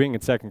Paul is doing in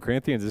 2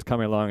 Corinthians is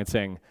coming along and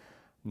saying,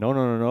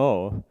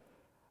 no.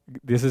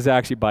 This is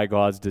actually by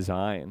God's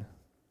design.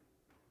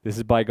 This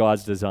is by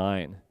God's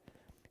design.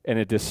 And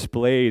it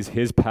displays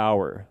his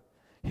power.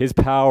 His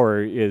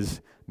power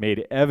is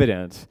made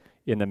evident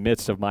in the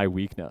midst of my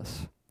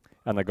weakness.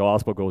 And the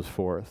gospel goes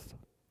forth.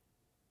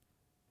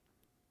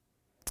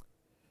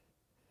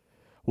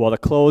 Well, to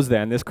close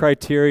then, this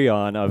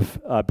criterion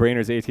of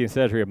Brainerd's 18th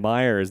century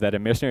admirers that a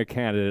missionary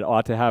candidate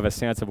ought to have a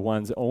sense of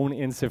one's own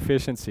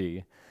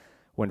insufficiency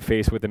when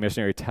faced with the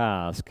missionary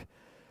task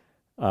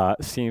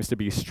seems to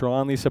be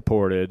strongly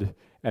supported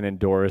and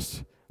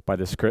endorsed by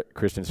the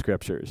Christian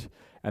scriptures.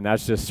 And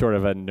that's just sort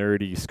of a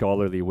nerdy,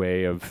 scholarly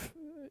way of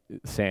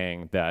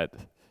saying that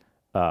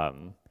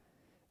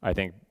I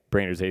think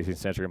Brainerd's 18th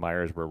century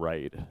admirers were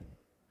right.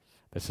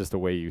 That's just the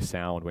way you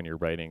sound when you're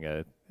writing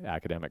an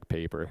academic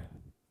paper.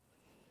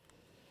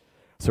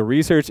 So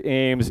research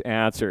aims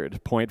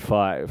answered, point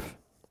 5.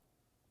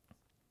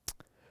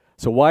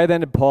 So why then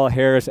did Paul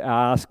Harris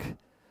ask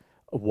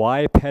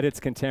why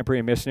Pettit's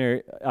contemporary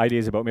missionary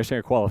ideas about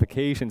missionary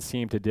qualifications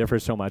seem to differ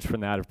so much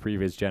from that of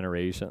previous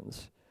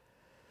generations?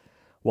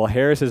 Well,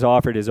 Harris has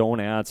offered his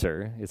own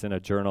answer. It's in a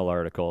journal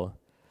article.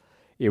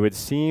 It would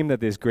seem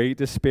that this great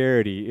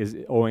disparity is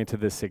owing to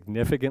the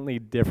significantly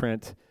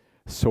different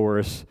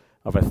source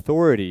of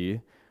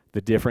authority the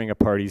differing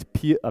parties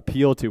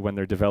appeal to when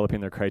they're developing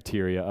their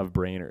criteria of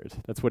Brainerd.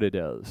 That's what it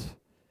is.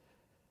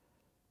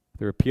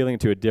 They're appealing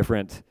to a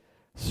different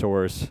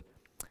source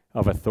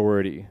of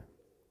authority.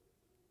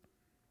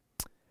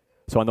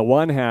 So on the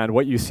one hand,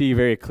 what you see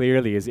very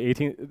clearly is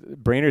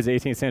Brainerd's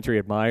 18th century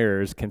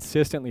admirers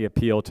consistently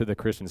appeal to the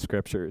Christian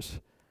scriptures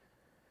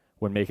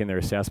when making their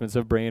assessments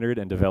of Brainerd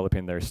and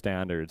developing their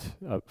standards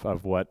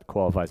of what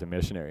qualifies a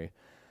missionary.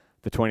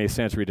 The 20th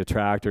century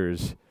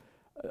detractors,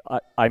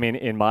 I mean,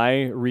 in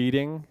my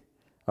reading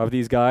of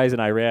these guys,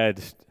 and I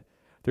read,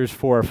 there's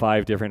 4 or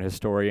 5 different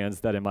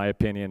historians that, in my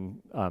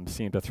opinion,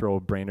 seem to throw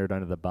Brainerd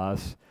under the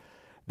bus.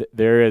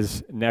 There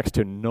is next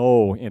to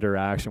no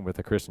interaction with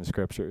the Christian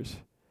scriptures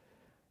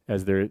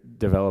as they're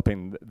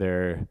developing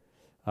their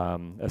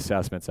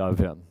assessments of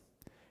him,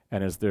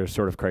 and as their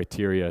sort of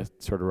criteria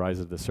sort of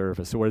rises to the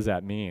surface. So what does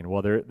that mean?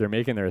 Well, they're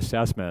making their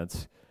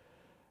assessments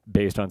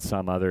based on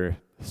some other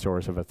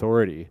source of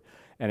authority.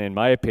 And in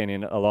my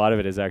opinion, a lot of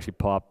it is actually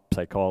pop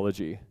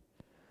psychology.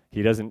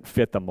 He doesn't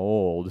fit the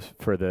mold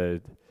for the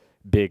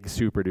big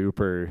super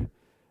duper,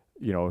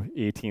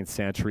 18th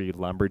century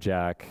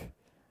lumberjack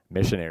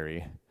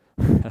missionary.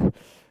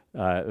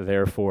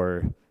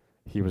 Therefore,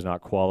 he was not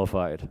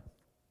qualified.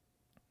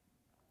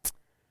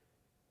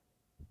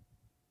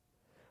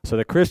 So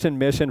the Christian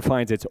mission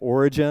finds its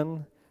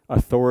origin,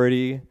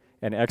 authority,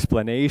 and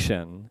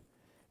explanation,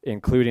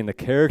 including the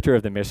character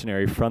of the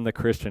missionary, from the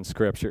Christian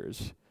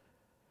scriptures.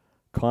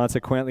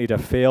 Consequently, to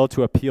fail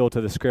to appeal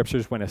to the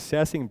scriptures when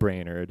assessing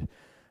Brainerd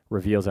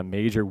reveals a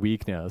major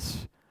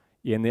weakness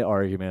in the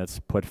arguments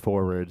put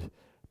forward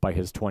by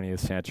his 20th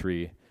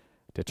century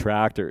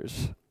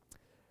detractors.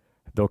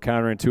 Though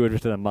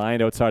counterintuitive to the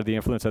mind outside of the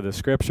influence of the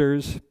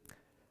scriptures,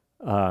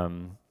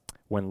 when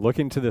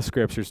looking to the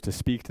scriptures to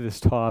speak to this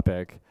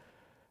topic,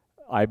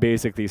 I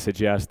basically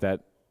suggest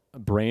that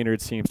Brainerd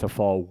seems to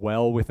fall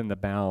well within the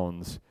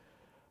bounds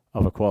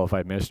of a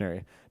qualified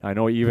missionary. I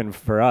know even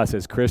for us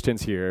as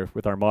Christians here,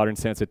 with our modern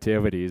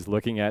sensitivities,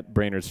 looking at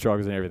Brainerd's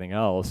struggles and everything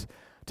else,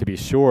 to be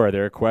sure,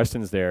 there are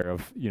questions there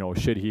of,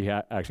 should he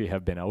actually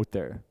have been out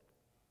there?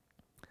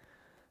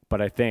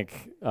 But I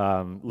think,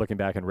 looking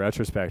back in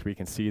retrospect, we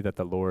can see that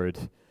the Lord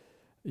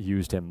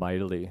used him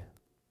mightily.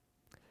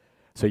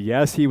 So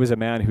yes, he was a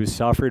man who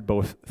suffered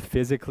both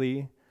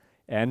physically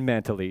and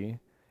mentally,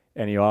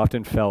 and he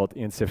often felt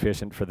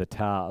insufficient for the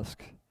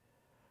task.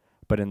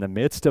 But in the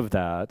midst of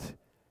that,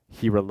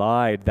 he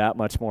relied that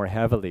much more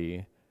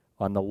heavily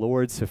on the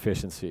Lord's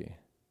sufficiency.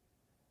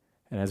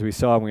 And as we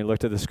saw when we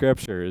looked at the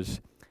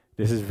scriptures,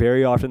 this is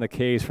very often the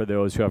case for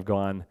those who have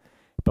gone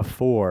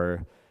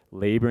before,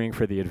 laboring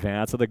for the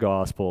advance of the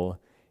gospel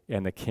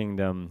and the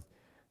kingdom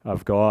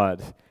of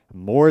God.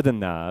 More than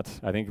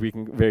that, I think we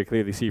can very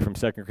clearly see from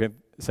 2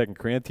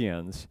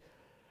 Corinthians,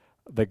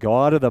 the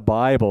God of the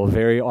Bible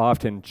very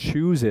often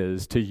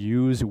chooses to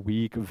use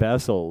weak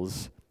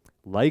vessels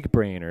like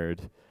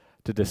Brainerd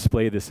to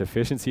display the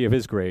sufficiency of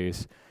his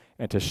grace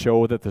and to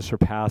show that the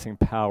surpassing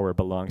power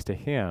belongs to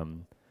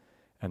him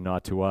and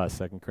not to us.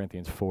 2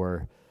 Corinthians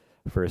 4,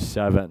 verse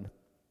 7.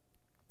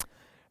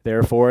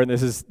 Therefore, and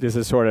this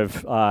is sort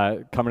of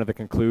coming to the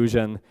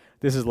conclusion,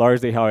 this is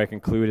largely how I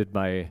concluded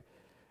my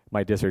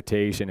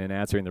dissertation in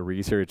answering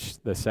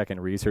the second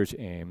research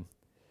aim.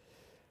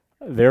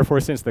 Therefore,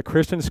 since the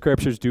Christian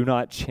scriptures do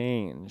not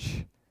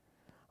change,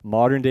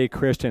 modern day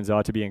Christians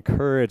ought to be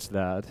encouraged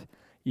that,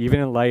 even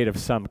in light of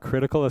some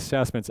critical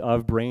assessments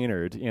of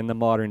Brainerd in the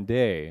modern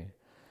day,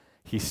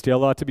 he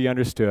still ought to be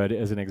understood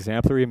as an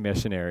exemplary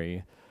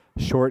missionary,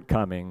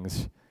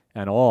 shortcomings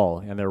and all,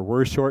 and there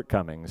were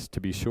shortcomings, to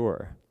be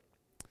sure.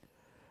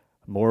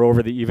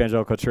 Moreover, the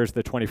evangelical church of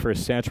the 21st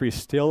century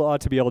still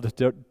ought to be able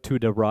to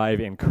derive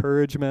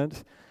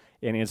encouragement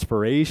and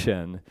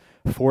inspiration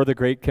for the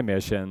Great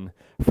Commission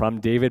from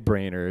David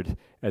Brainerd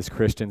as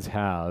Christians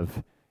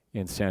have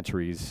in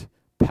centuries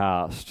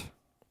past.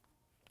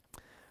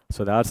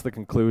 So that's the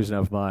conclusion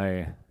of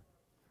my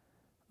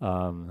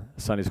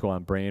Sunday school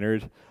on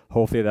Brainerd.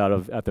 Hopefully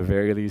that'll, at the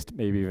very least,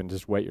 maybe even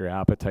just whet your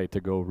appetite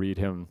to go read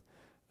him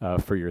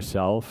for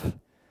yourself.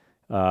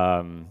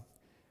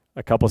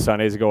 A couple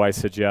Sundays ago, I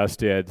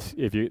suggested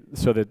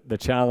the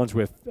challenge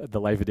with the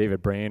life of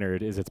David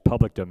Brainerd is it's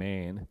public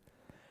domain.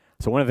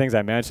 So one of the things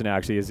I mentioned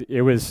actually is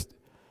it was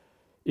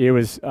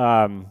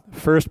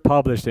first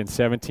published in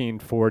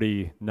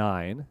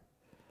 1749.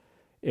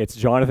 It's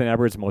Jonathan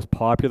Edwards' most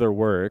popular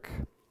work,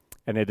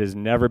 and it has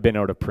never been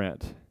out of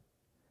print.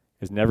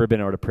 It's never been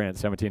out of print,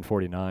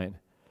 1749.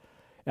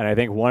 And I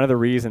think one of the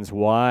reasons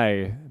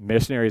why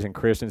missionaries and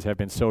Christians have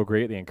been so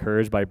greatly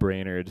encouraged by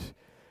Brainerd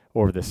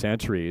over the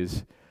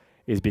centuries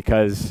is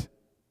because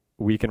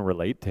we can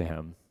relate to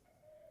him.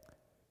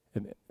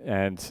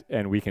 And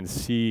we can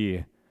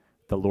see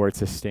the Lord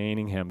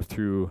sustaining him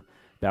through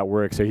that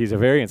work. So he's a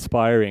very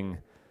inspiring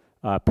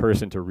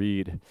person to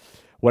read.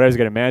 What I was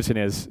going to mention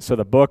is, so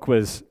the book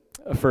was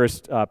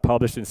first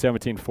published in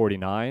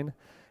 1749,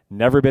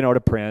 never been out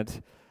of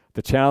print.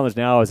 The challenge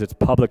now is it's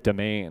public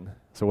domain.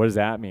 So what does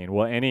that mean?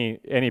 Well,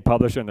 any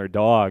publisher and their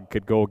dog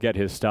could go get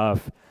his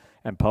stuff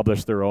and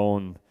publish their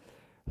own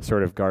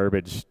sort of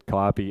garbage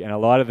copy. And a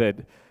lot of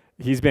it,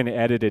 he's been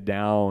edited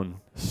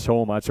down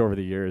so much over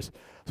the years.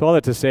 So all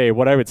that to say,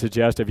 what I would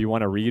suggest if you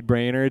want to read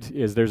Brainerd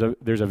is there's a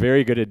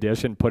very good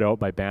edition put out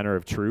by Banner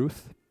of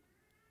Truth.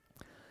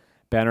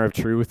 Banner of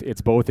Truth,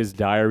 it's both his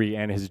diary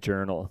and his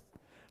journal.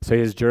 So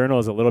his journal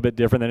is a little bit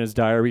different than his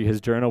diary.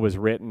 His journal was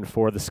written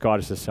for the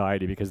Scottish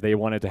Society because they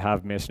wanted to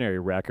have missionary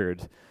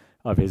record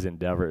of his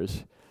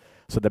endeavors.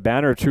 So the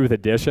Banner of Truth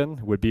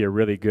edition would be a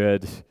really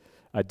good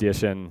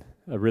edition,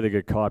 a really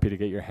good copy to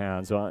get your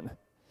hands on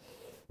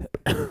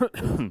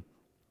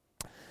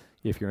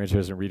if you're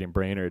interested in reading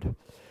Brainerd.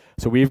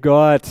 So we've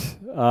got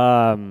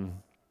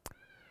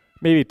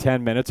maybe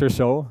 10 minutes or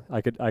so. I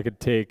could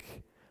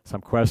take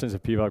some questions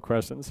if people have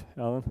questions.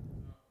 Alan?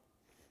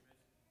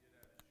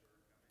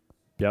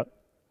 Yep.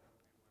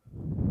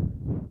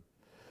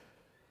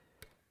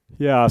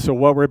 Yeah, so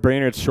what were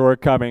Brainerd's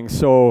shortcomings?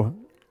 So,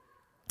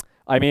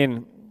 I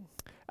mean,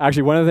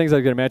 actually one of the things I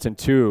was going to mention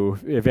too,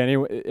 if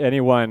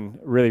anyone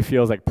really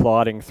feels like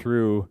plodding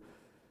through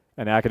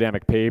an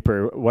academic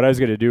paper, what I was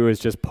going to do is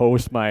just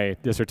post my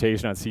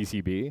dissertation on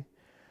CCB.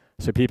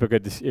 So people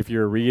could, if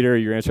you're a reader,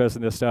 you're interested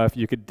in this stuff,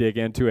 you could dig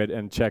into it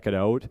and check it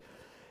out.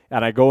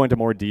 And I go into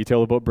more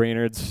detail about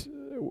Brainerd's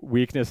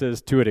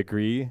weaknesses to a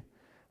degree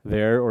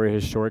there, or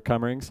his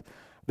shortcomings.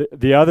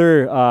 The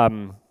other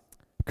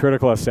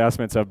critical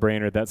assessments of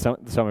Brainerd that some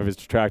of his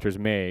detractors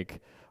make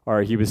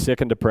are he was sick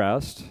and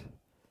depressed,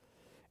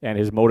 and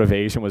his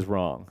motivation was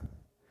wrong.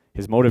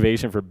 His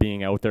motivation for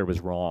being out there was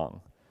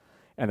wrong.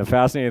 And the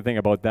fascinating thing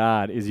about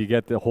that is you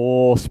get the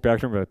whole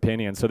spectrum of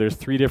opinion. So there's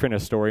 3 different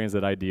historians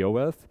that I deal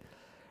with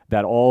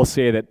that all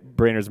say that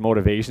Brainerd's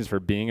motivations for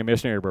being a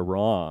missionary were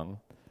wrong.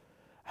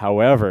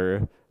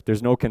 However,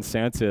 there's no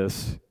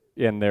consensus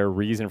in their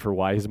reason for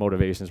why his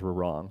motivations were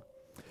wrong.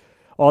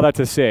 All that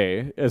to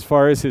say, as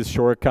far as his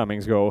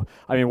shortcomings go,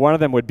 I mean, one of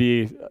them would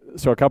be,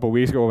 so a couple of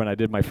weeks ago when I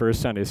did my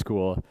first Sunday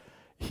school,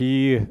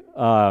 he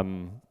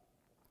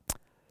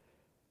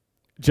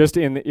just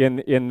as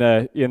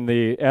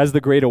the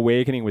Great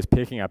Awakening was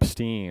picking up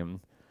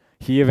steam,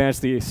 he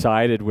eventually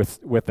sided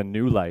with the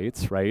new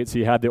lights, right? So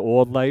you had the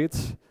old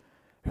lights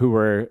who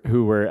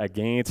were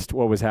against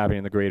what was happening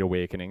in the Great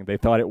Awakening. They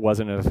thought it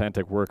wasn't an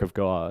authentic work of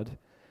God.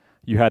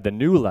 You had the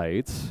new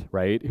lights,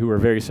 right, who were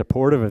very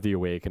supportive of the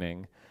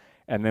awakening.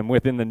 And then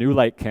within the new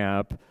light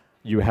camp,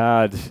 you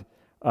had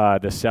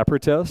the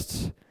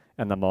separatists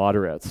and the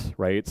moderates,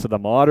 right? So the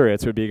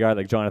moderates would be a guy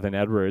like Jonathan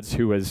Edwards,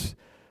 who was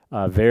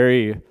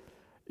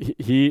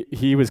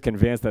he was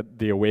convinced that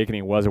the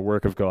awakening was a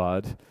work of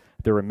God.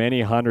 There were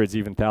many hundreds,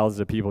 even thousands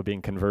of people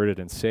being converted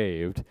and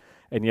saved.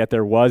 And yet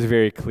there was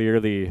very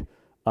clearly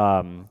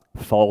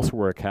false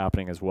work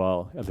happening as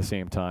well at the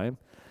same time.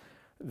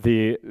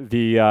 The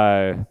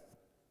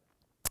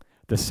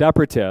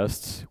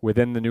separatists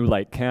within the New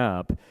Light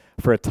camp,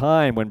 for a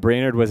time when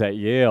Brainerd was at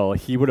Yale,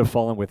 he would have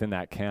fallen within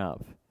that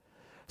camp.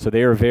 So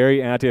they were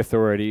very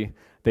anti-authority.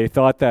 They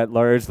thought that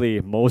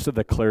largely most of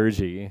the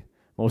clergy,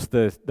 most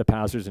of the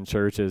pastors in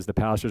churches, the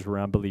pastors were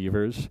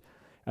unbelievers,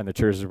 and the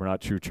churches were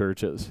not true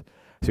churches.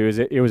 So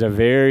it was a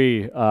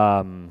very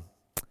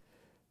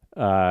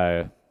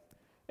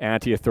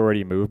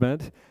anti-authority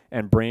movement.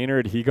 And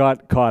Brainerd, he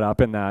got caught up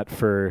in that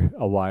for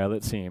a while,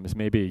 it seems,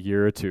 maybe a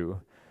year or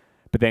two.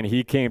 But then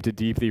he came to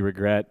deeply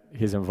regret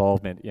his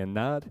involvement in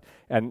that.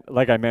 And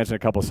like I mentioned a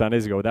couple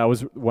Sundays ago, that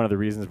was one of the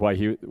reasons why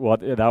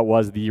that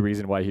was the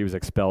reason why he was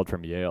expelled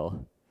from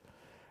Yale.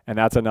 And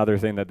that's another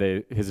thing that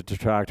his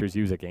detractors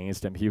use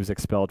against him. He was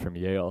expelled from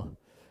Yale.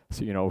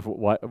 So,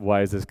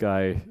 why is this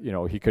guy,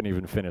 he couldn't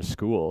even finish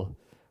school.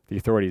 The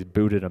authorities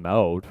booted him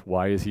out.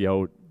 Why is he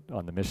out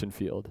on the mission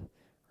field,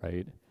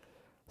 right?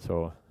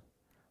 So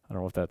I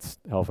don't know if that's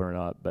helpful or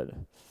not, but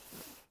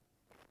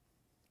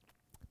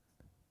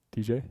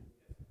DJ?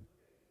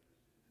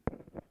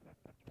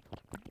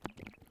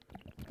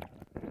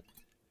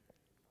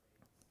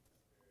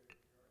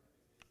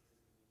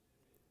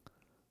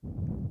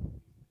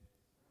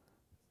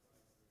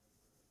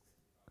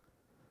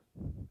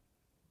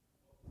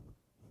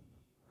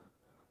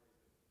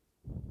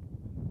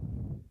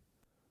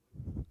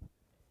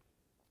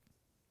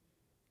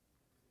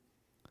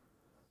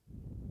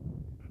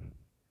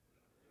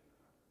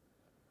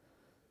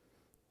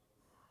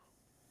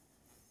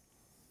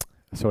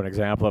 So an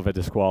example of a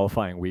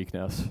disqualifying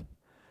weakness.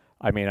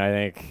 I mean, I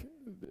think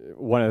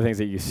one of the things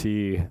that you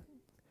see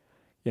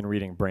in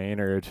reading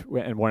Brainerd,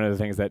 and one of the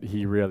things that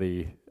he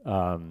really,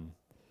 one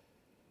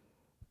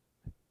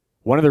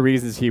of the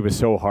reasons he was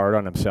so hard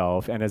on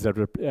himself, and as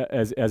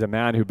a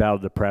man who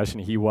battled depression,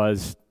 he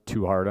was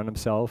too hard on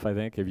himself. I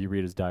think if you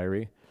read his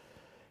diary,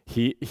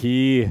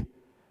 he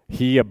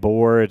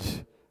abhorred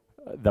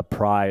the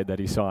pride that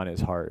he saw in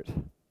his heart.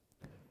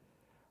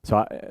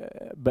 So,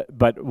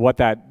 but what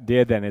that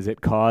did then is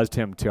it caused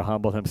him to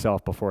humble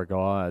himself before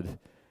God,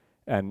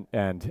 and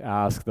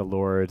ask the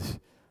Lord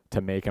to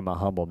make him a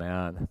humble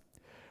man.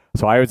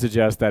 So I would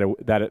suggest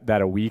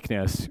that a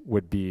weakness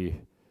would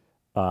be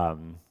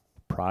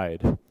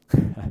pride,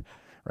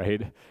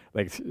 right?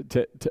 Like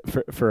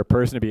for a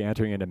person to be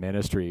entering into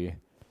ministry,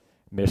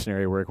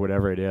 missionary work,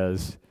 whatever it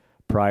is,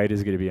 pride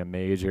is going to be a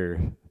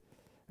major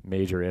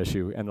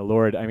issue. And the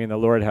Lord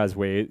has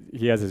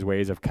He has His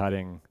ways of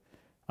cutting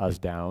us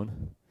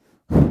down,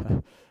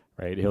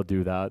 right? He'll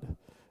do that.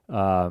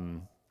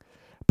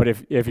 But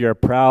if you're a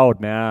proud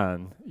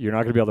man, you're not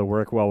going to be able to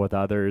work well with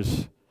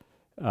others.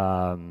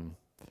 And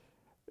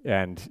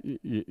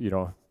you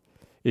know,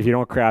 if you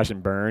don't crash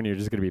and burn, you're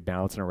just going to be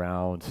bouncing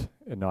around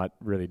and not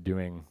really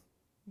doing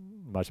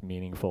much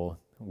meaningful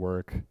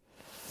work.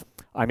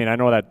 I mean, I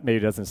know that maybe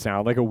doesn't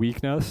sound like a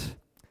weakness,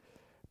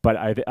 but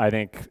I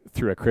think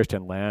through a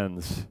Christian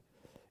lens,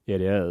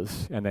 it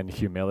is. And then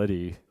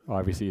humility,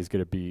 obviously, is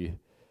going to be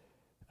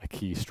a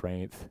key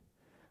strength.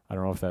 I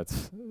don't know if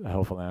that's a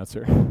helpful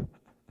answer.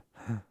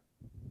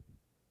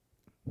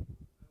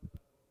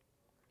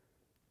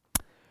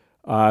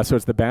 So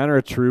it's the Banner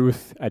of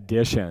Truth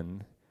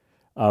edition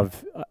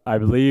of, I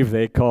believe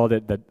they called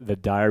it the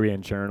Diary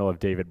and Journal of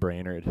David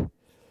Brainerd.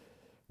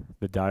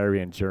 The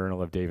Diary and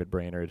Journal of David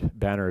Brainerd,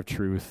 Banner of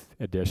Truth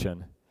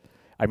edition.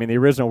 I mean, the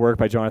original work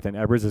by Jonathan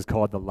Edwards is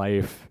called The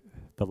Life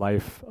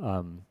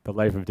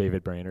of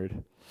David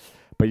Brainerd.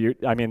 But you're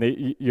not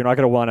going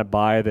to want to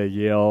buy the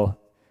Yale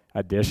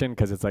edition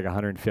because it's like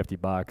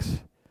 $150.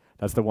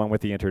 That's the one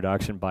with the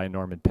introduction by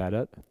Norman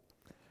Pettit.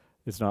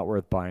 It's not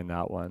worth buying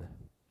that one.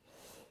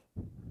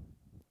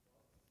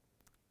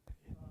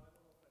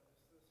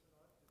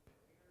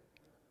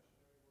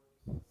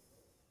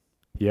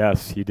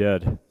 Yes, he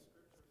did.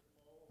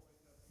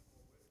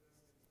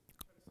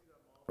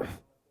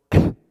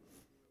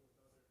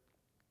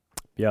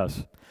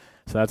 Yes.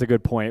 So that's a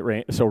good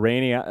point. So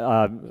Rainey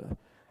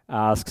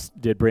asks,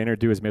 did Brainerd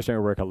do his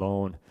missionary work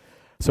alone?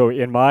 So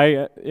in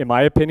my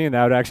opinion,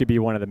 that would actually be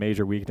one of the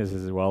major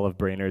weaknesses as well of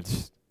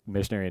Brainerd's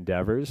missionary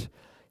endeavors.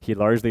 He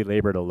largely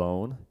labored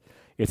alone.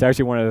 It's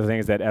actually one of the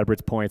things that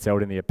Edwards points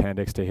out in the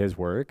appendix to his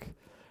work.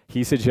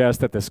 He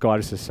suggests that the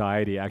Scottish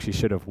Society actually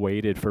should have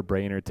waited for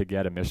Brainerd to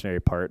get a missionary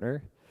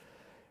partner.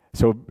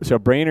 So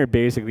Brainerd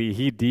basically,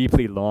 he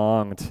deeply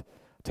longed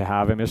to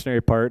have a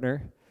missionary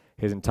partner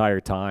his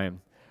entire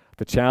time.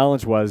 The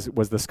challenge was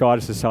the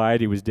Scottish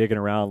Society was digging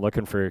around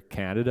looking for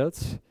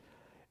candidates,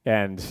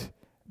 and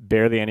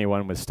barely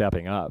anyone was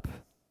stepping up,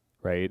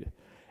 right?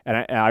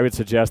 And I would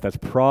suggest that's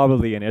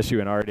probably an issue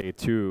in our day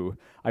too.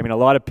 I mean, a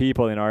lot of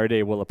people in our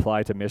day will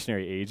apply to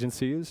missionary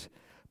agencies,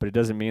 but it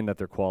doesn't mean that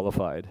they're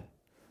qualified,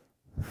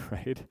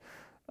 right?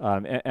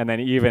 And then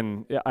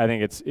even, I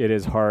think it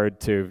is hard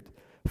to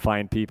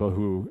find people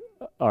who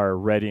are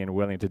ready and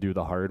willing to do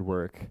the hard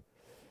work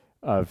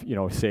of,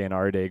 say in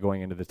our day,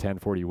 going into the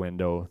 1040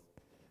 window,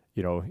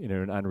 in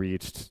an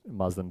unreached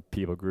Muslim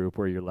people group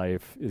where your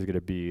life is going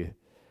to be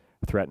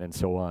threatened and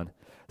so on.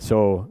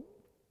 So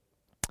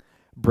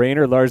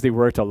Brainerd largely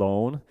worked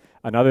alone.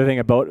 Another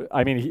thing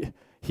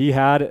he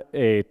had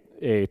a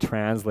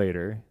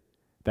translator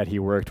that he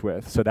worked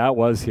with. So that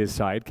was his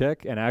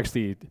sidekick. And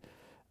actually,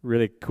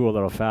 really cool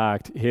little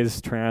fact,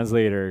 his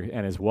translator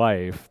and his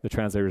wife, the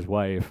translator's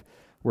wife,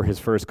 were his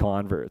first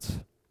converts.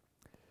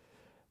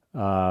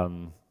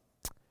 But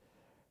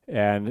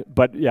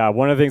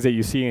one of the things that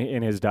you see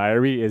in his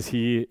diary is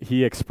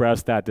he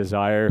expressed that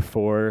desire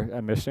for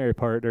a missionary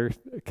partner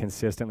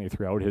consistently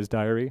throughout his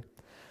diary.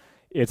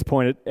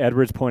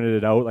 Edwards pointed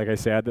it out, like I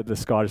said, that the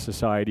Scottish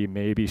Society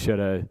maybe should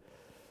have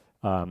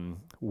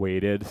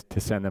waited to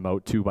send them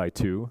out 2 by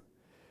 2,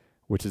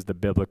 which is the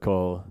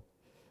biblical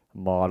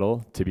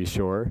model, to be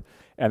sure.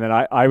 And then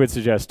I would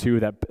suggest too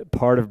that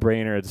part of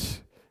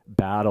Brainerd's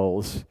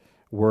battles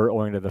were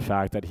owing to the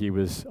fact that he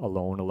was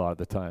alone a lot of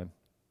the time.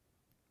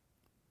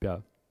 Yeah.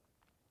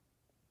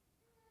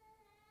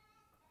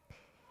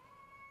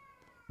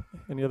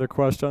 Any other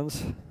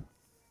questions?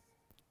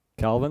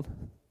 Calvin?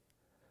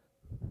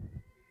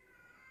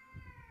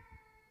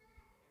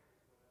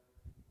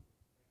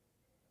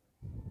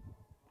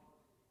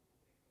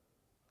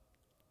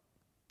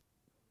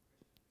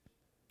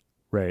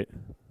 Right.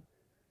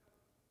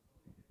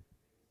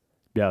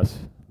 Yes.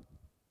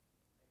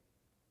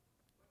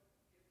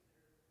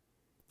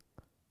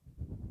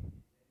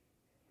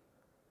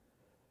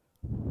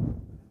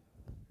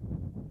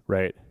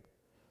 Right.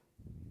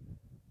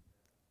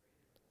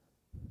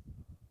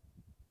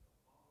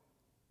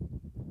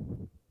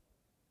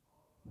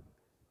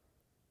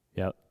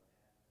 Yep.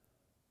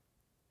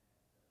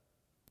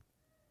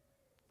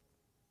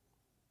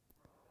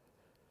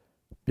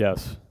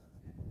 Yes.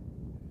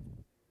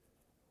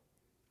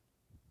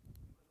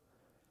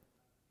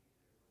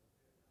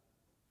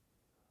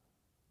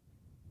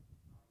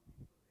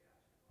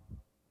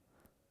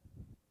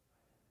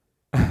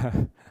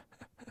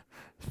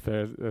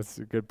 'That's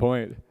a good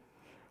point.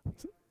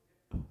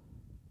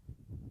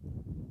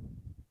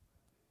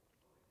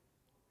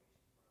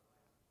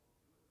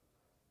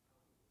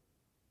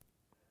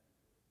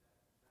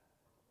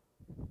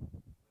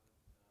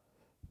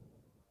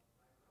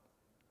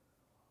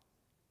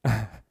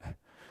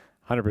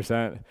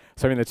 100%.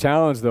 So I mean, the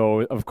challenge,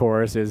 though, of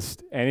course, is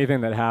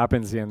anything that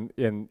happens in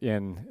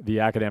the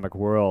academic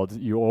world,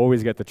 you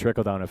always get the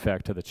trickle down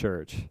effect to the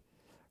church,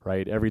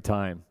 right? Every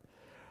time.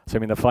 So I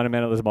mean, the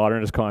fundamentalist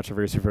modernist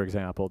controversy, for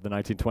example, the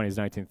 1920s,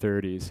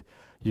 1930s,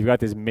 you've got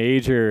this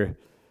major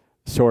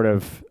sort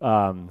of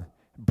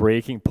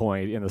breaking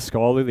point in the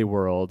scholarly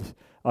world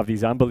of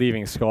these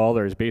unbelieving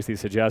scholars basically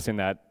suggesting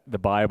that the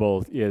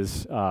Bible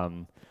is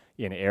in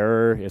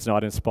error, it's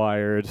not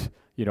inspired.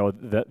 You know,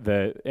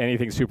 the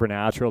anything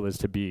supernatural is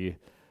to be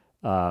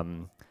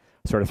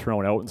sort of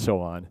thrown out and so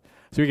on.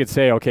 So we could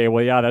say, okay,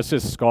 well, yeah, that's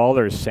just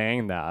scholars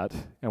saying that,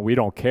 and we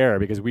don't care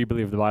because we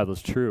believe the Bible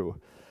is true.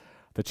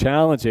 The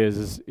challenge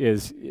is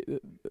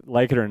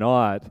like it or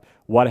not,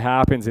 what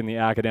happens in the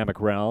academic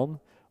realm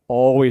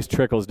always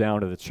trickles down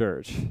to the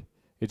church.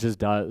 It just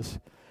does.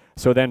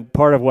 So then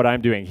part of what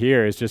I'm doing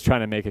here is just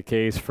trying to make a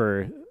case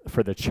for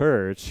the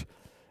church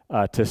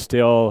to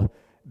still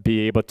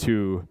be able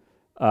to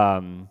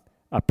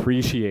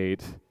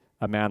appreciate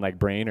a man like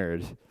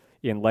Brainerd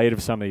in light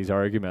of some of these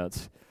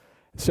arguments.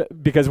 So,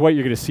 because what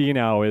you're going to see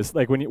now is,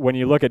 like, when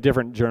you look at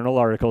different journal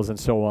articles and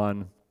so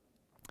on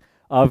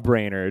of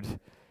Brainerd,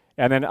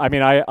 and then, I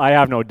mean, I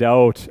have no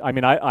doubt, I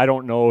mean, I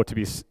don't know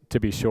to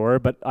be sure,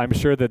 but I'm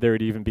sure that there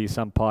would even be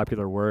some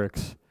popular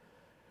works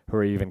who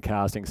are even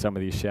casting some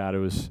of these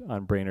shadows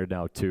on Brainerd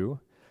now too,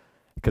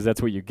 because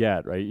that's what you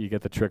get, right? You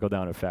get the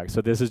trickle-down effect.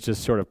 So this is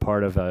just sort of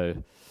part of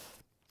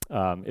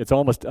it's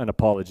almost an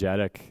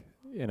apologetic,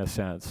 in a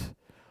sense,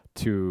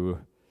 to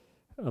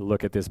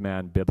look at this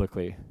man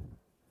biblically.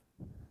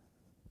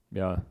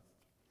 Yeah.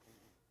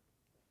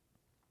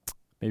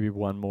 Maybe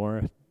one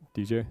more,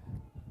 DJ?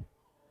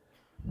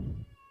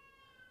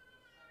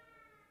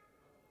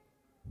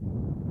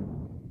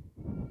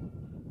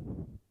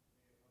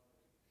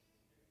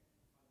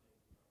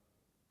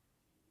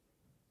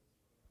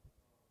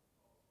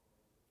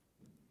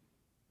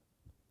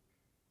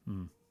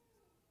 Mm.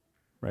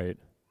 Right.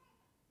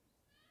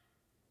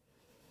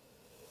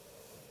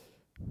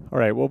 All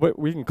right, well, but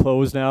we can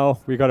close now.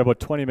 We got about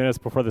 20 minutes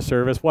before the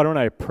service. Why don't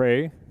I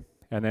pray,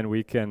 and then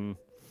we can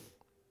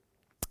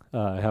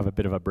have a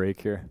bit of a break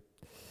here.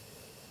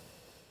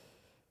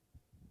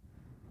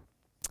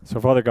 So,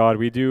 Father God,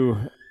 we do,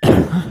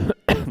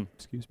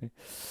 excuse me,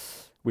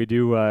 we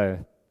do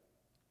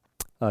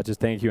just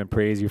thank you and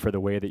praise you for the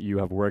way that you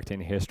have worked in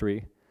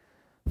history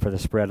for the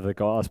spread of the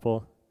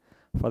gospel.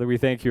 Father, we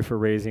thank you for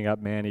raising up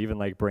men, even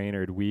like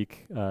Brainerd,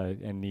 weak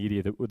and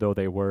needy though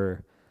they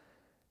were,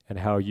 and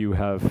how you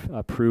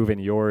have proven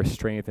your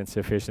strength and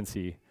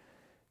sufficiency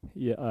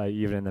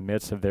even in the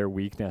midst of their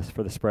weakness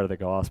for the spread of the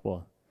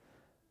gospel.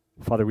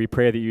 Father, we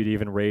pray that you'd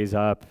even raise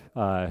up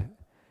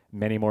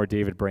many more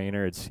David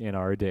Brainerds in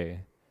our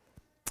day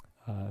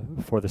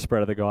for the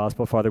spread of the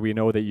gospel. Father, we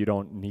know that you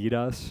don't need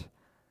us.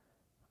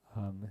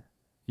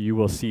 You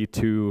will see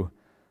to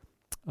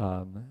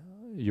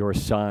your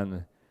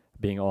Son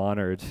being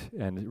honored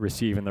and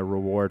receiving the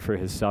reward for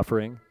his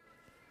suffering.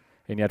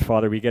 And yet,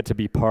 Father, we get to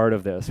be part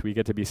of this. We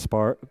get to be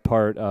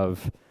part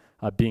of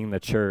being the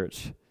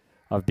church,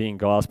 of being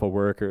gospel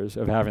workers,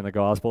 of having the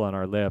gospel on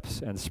our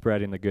lips and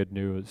spreading the good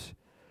news.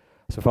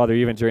 So, Father,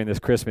 even during this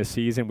Christmas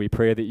season, we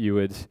pray that you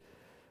would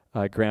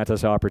grant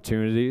us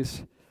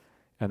opportunities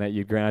and that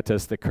you grant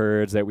us the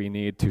courage that we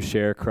need to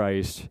share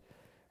Christ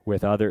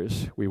with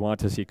others. We want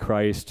to see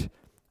Christ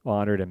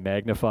honored and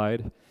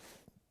magnified.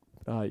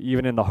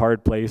 Even in the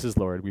hard places,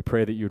 Lord, we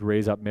pray that you'd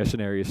raise up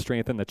missionaries,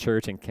 strengthen the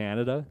church in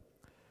Canada,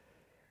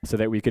 so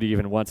that we could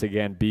even once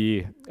again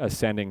be a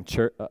sending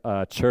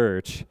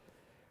church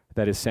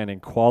that is sending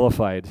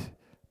qualified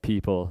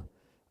people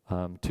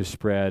to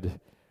spread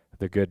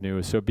the good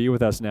news. So be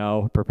with us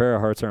now. Prepare our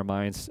hearts and our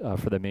minds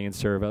for the main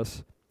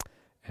service.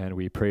 And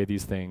we pray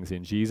these things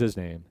in Jesus'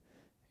 name.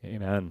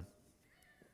 Amen.